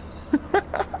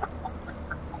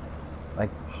 Like,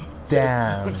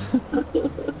 damn.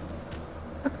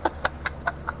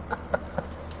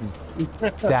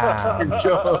 Damn.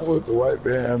 Going with the white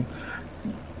van.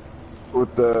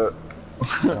 With the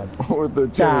with the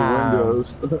tinted Damn.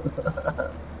 windows.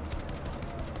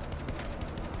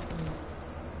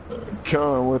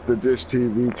 Coming with the Dish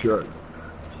TV truck.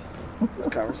 This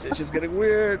conversation's getting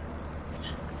weird.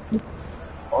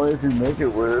 Only if you make it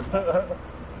weird. I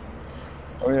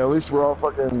mean, at least we're all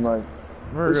fucking like,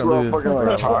 We're at least gonna we're all lose. fucking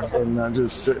like talking, not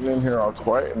just sitting in here all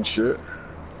quiet and shit.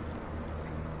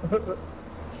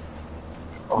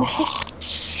 Oh.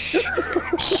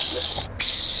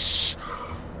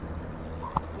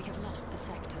 We have lost the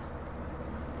sector.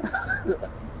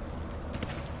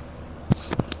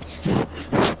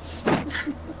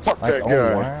 Fuck Like, that oh,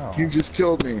 guy. wow. He just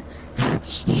killed me.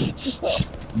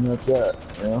 And that's that,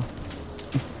 you know?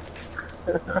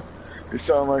 You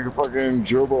sound like a fucking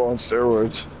gerbil on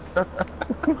steroids.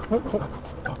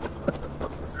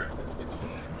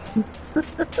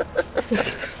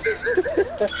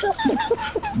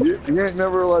 You ain't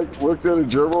never like looked at a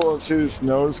gerbil and seen its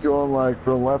nose going like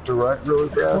from left to right really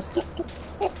fast?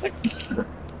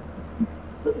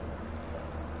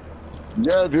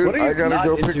 Yeah, dude, What are I you gotta not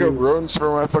go pick up into? rodents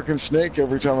for my fucking snake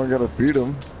every time I gotta feed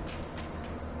him.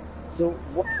 So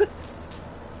what?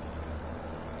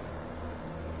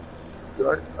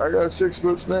 I got a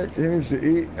 6-foot snake. He needs to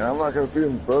eat, and I'm not gonna feed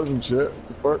him frozen shit. What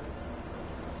the fuck?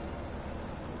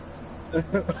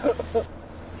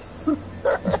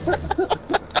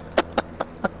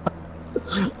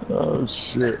 Oh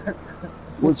shit!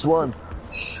 Which one?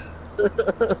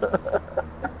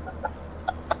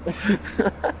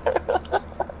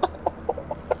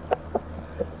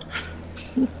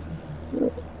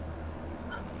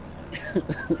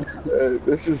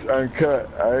 This is uncut,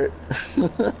 alright?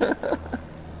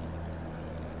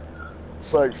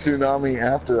 It's like tsunami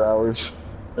after hours.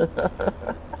 We have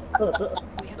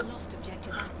lost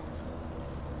objective apples.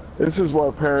 This is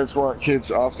why parents want kids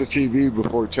off the TV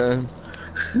before 10.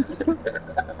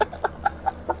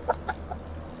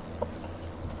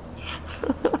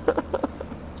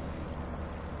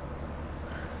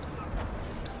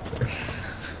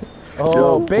 Oh,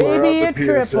 Yo, blur out baby, the a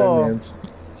PSN triple. names.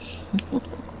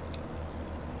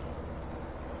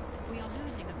 We are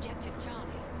losing objective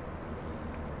Charlie.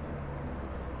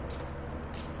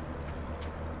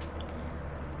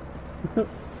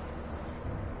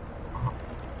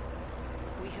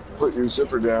 We have Put lost your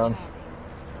zipper objective down. Charlie.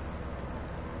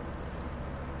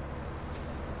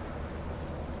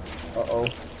 Uh-oh.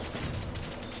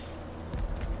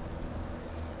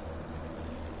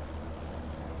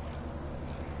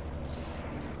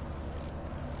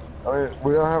 I mean,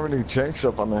 we don't have any tanks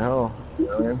up on the hill. You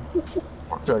know what I mean?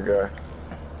 Fuck that guy.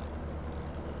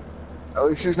 At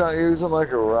least he's not using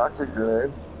like a rocket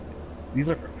grenade.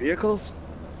 These are for vehicles?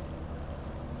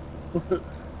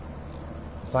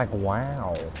 It's like,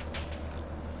 wow.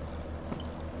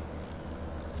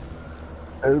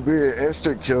 It'd be an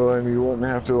instant kill and you wouldn't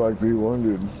have to like be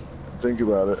wounded. Think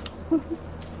about it.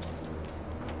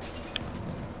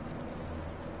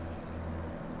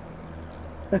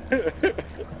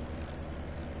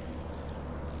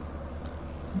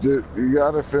 Dude, you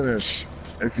gotta finish.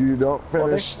 If you don't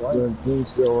finish, then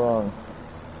things go wrong.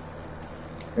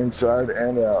 Inside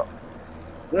and out.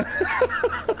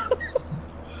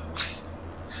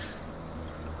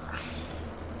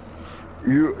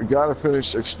 You gotta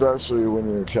finish, especially when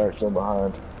you're attacked from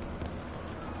behind.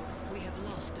 We have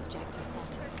lost objective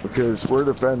bottom. Because we're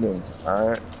defending,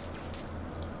 alright?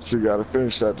 So you gotta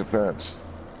finish that defense.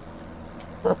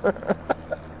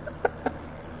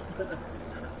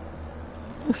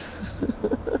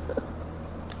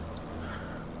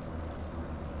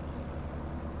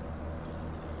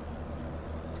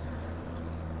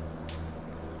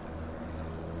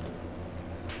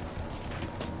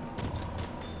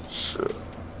 Shit.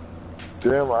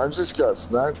 Damn, I just got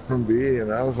sniped from B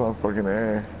and I was on fucking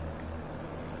A.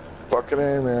 Fucking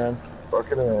A, man.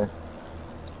 Fucking A.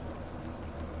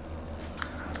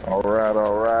 Alright,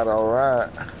 alright, alright.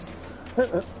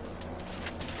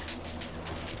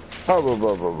 Hubba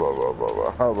bubba bubba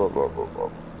bubba hubba bubba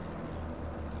bubba.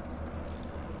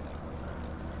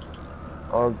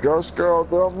 Oh, Ghost Girl,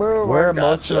 don't move. Where I are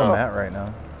most gotcha. of them at right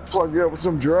now? Plug you up with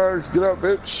some drugs. Get up,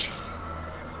 bitch.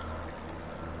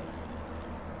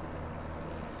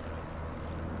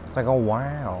 It's like, oh,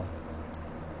 wow.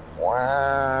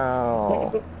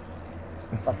 Wow.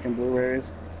 Fucking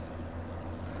blueberries.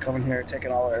 Coming here,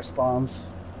 taking all our spawns.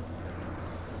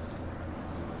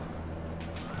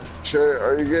 Che,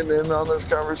 are you getting in on this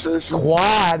conversation?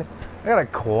 Quad! I got a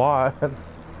quad.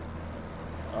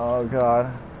 Oh,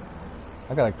 God.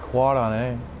 I got a quad on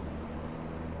A.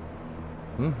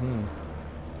 Mm-hmm.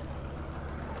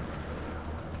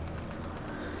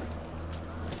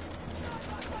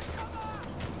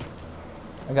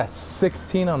 I got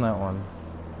 16 on that one.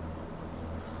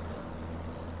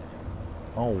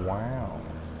 Oh, wow.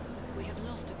 We have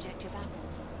lost objective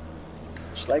apples.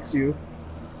 She likes you.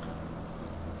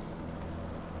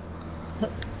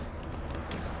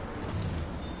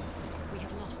 We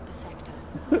have lost the sector.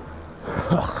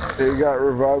 He got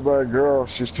revived by a girl.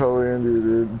 She's totally into you,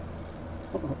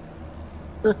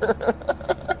 dude.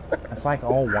 It's like,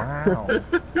 oh, wow.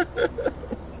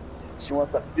 She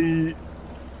wants to eat.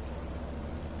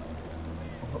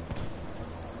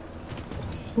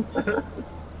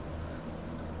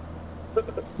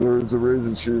 There was a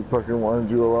reason she fucking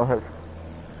wanted you alive.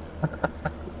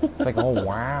 It's like, oh,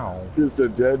 wow. Because the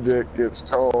dead dick gets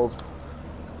told.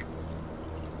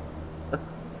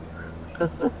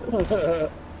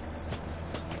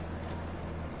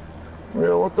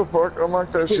 Yeah, what the fuck? I'm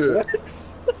like that shit.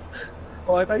 What?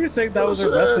 Oh, I thought you were saying that was her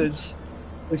What's that? message.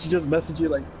 Like she just messaged you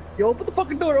like, yo, open the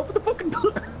fucking door, open the fucking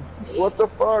door. What the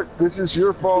fuck? This is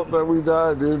your fault that we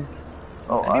died, dude.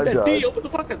 Oh, I I need that died. D, open the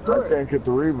fucking I door. can't get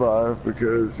the revive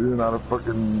because you're not a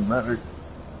fucking medic.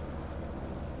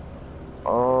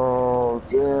 Oh,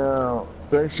 damn.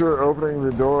 Thanks for opening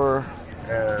the door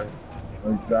and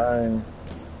like dying.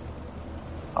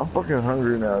 I'm fucking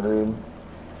hungry now, dude.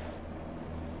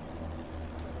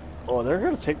 Oh, they're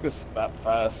gonna take this map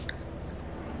fast.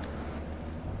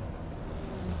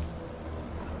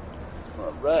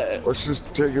 Alright. Let's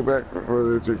just take it back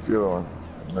before they take the other one.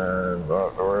 And then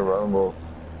don't worry about them both.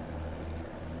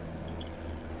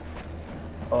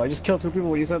 Oh, I just killed 2 people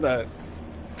when you said that.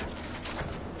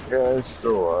 Yeah, he's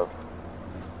still alive.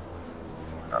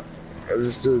 I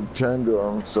just did 10 to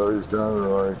him, so he's down to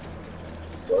like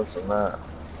less than that.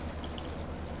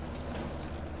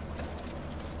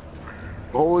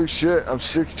 Holy shit, I'm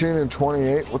 16 and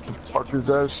 28? What the fuck is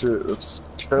that shit? That's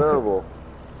terrible.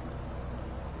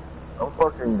 I'm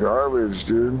fucking garbage,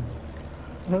 dude.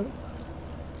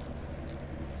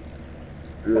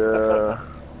 Yeah.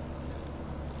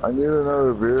 I need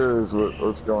another beer is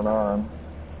what's going on.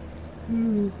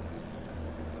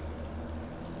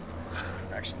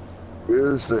 Actually.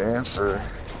 Beer's the answer.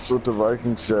 That's what the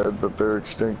Vikings said, but they're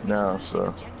extinct now, so.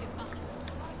 Objective butter.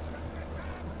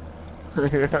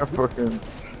 Yeah, fucking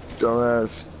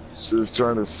dumbass just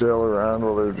trying to sail around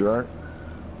while they're drunk.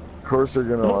 Of course they're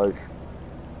gonna like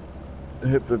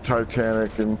hit the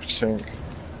Titanic and sink.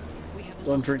 We have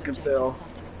Don't lost drink and objective sail.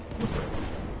 butter.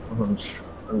 I'm just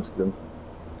kidding.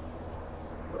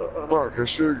 Fuck, I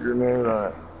shoot a grenade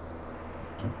on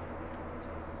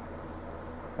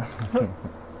it.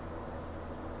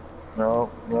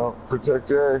 No,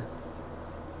 protect A.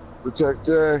 Protect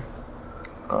A.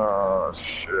 Oh,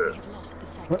 shit. We have lost the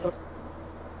sector.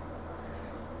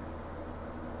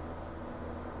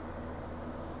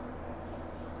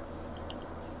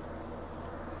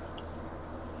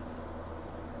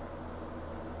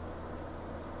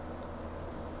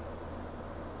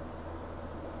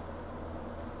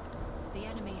 The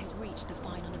enemy has reached the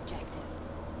final objective.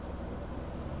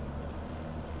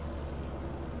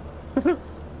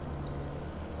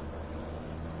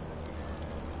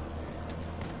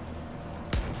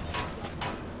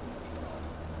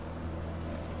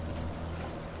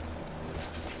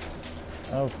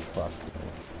 Oh, fuck.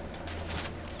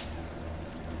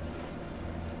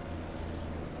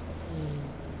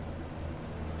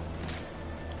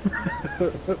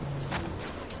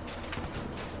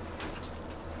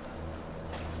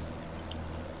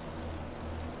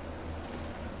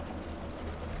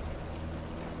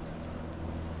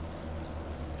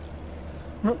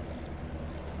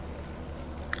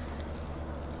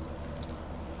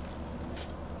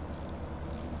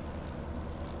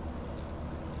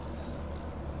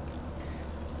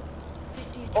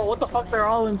 Oh, what the fuck? They're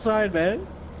all inside, man.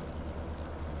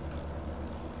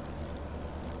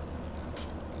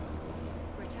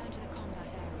 Return to the combat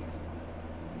area.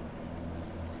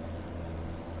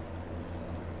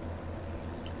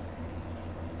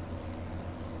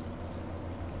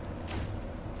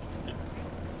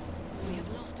 We have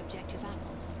lost objective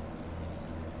apples.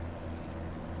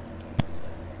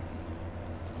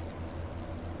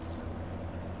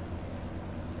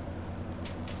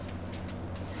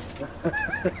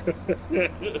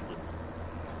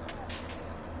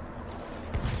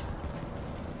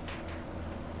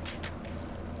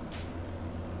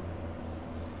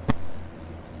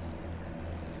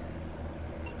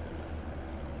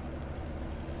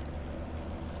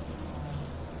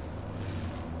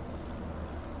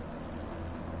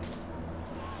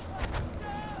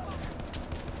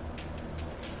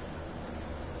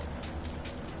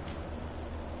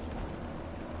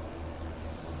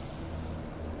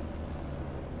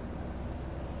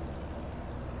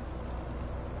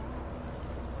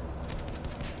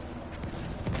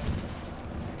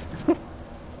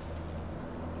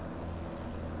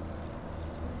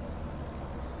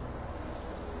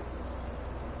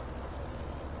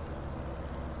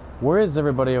 Where is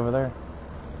everybody over there?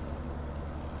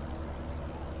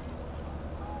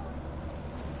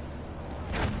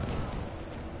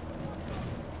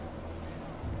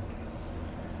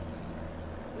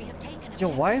 We have taken Yo,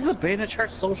 objective why is the apples. bayonet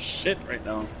charge so shit right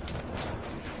now?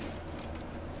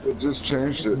 It just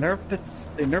changed They it.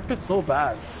 nerfed it so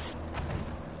bad.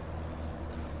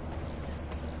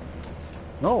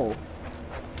 No.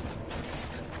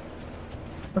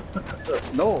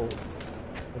 No.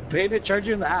 Bayonet charge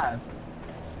you in the ass.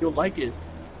 You'll like it.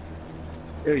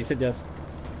 Yeah, you said yes.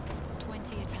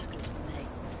 20 attackers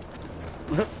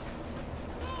remain.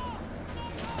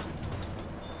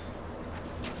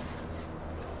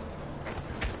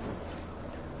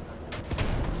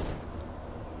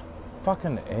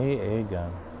 fucking AA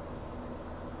gun?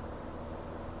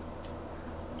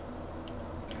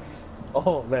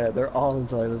 Oh man, they're all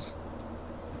inside us.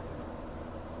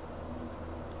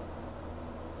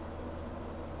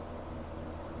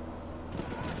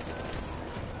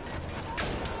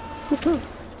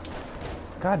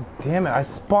 God damn it, I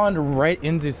spawned right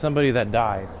into somebody that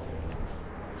died.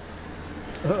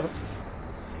 We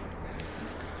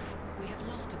have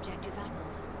lost objective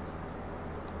apples.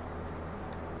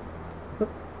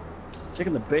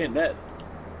 Taking the bayonet.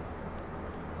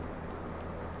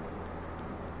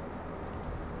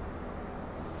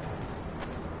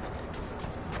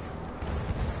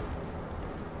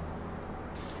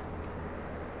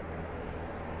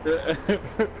 We've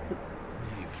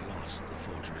lost the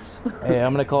fortress. Hey,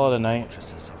 I'm gonna call it a night.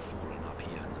 Fortresses have fallen up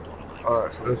here in the Dolomites.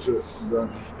 Alright, that's it. I'm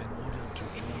done. We've been ordered to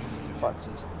join the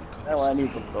defenses on the coast. Now I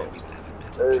need some pills. We have a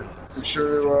better Hey, chance. be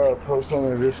sure to post on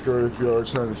the Discord if you are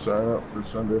trying to sign up for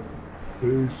Sunday.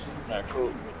 Peace. Alright, cool.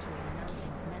 Victory.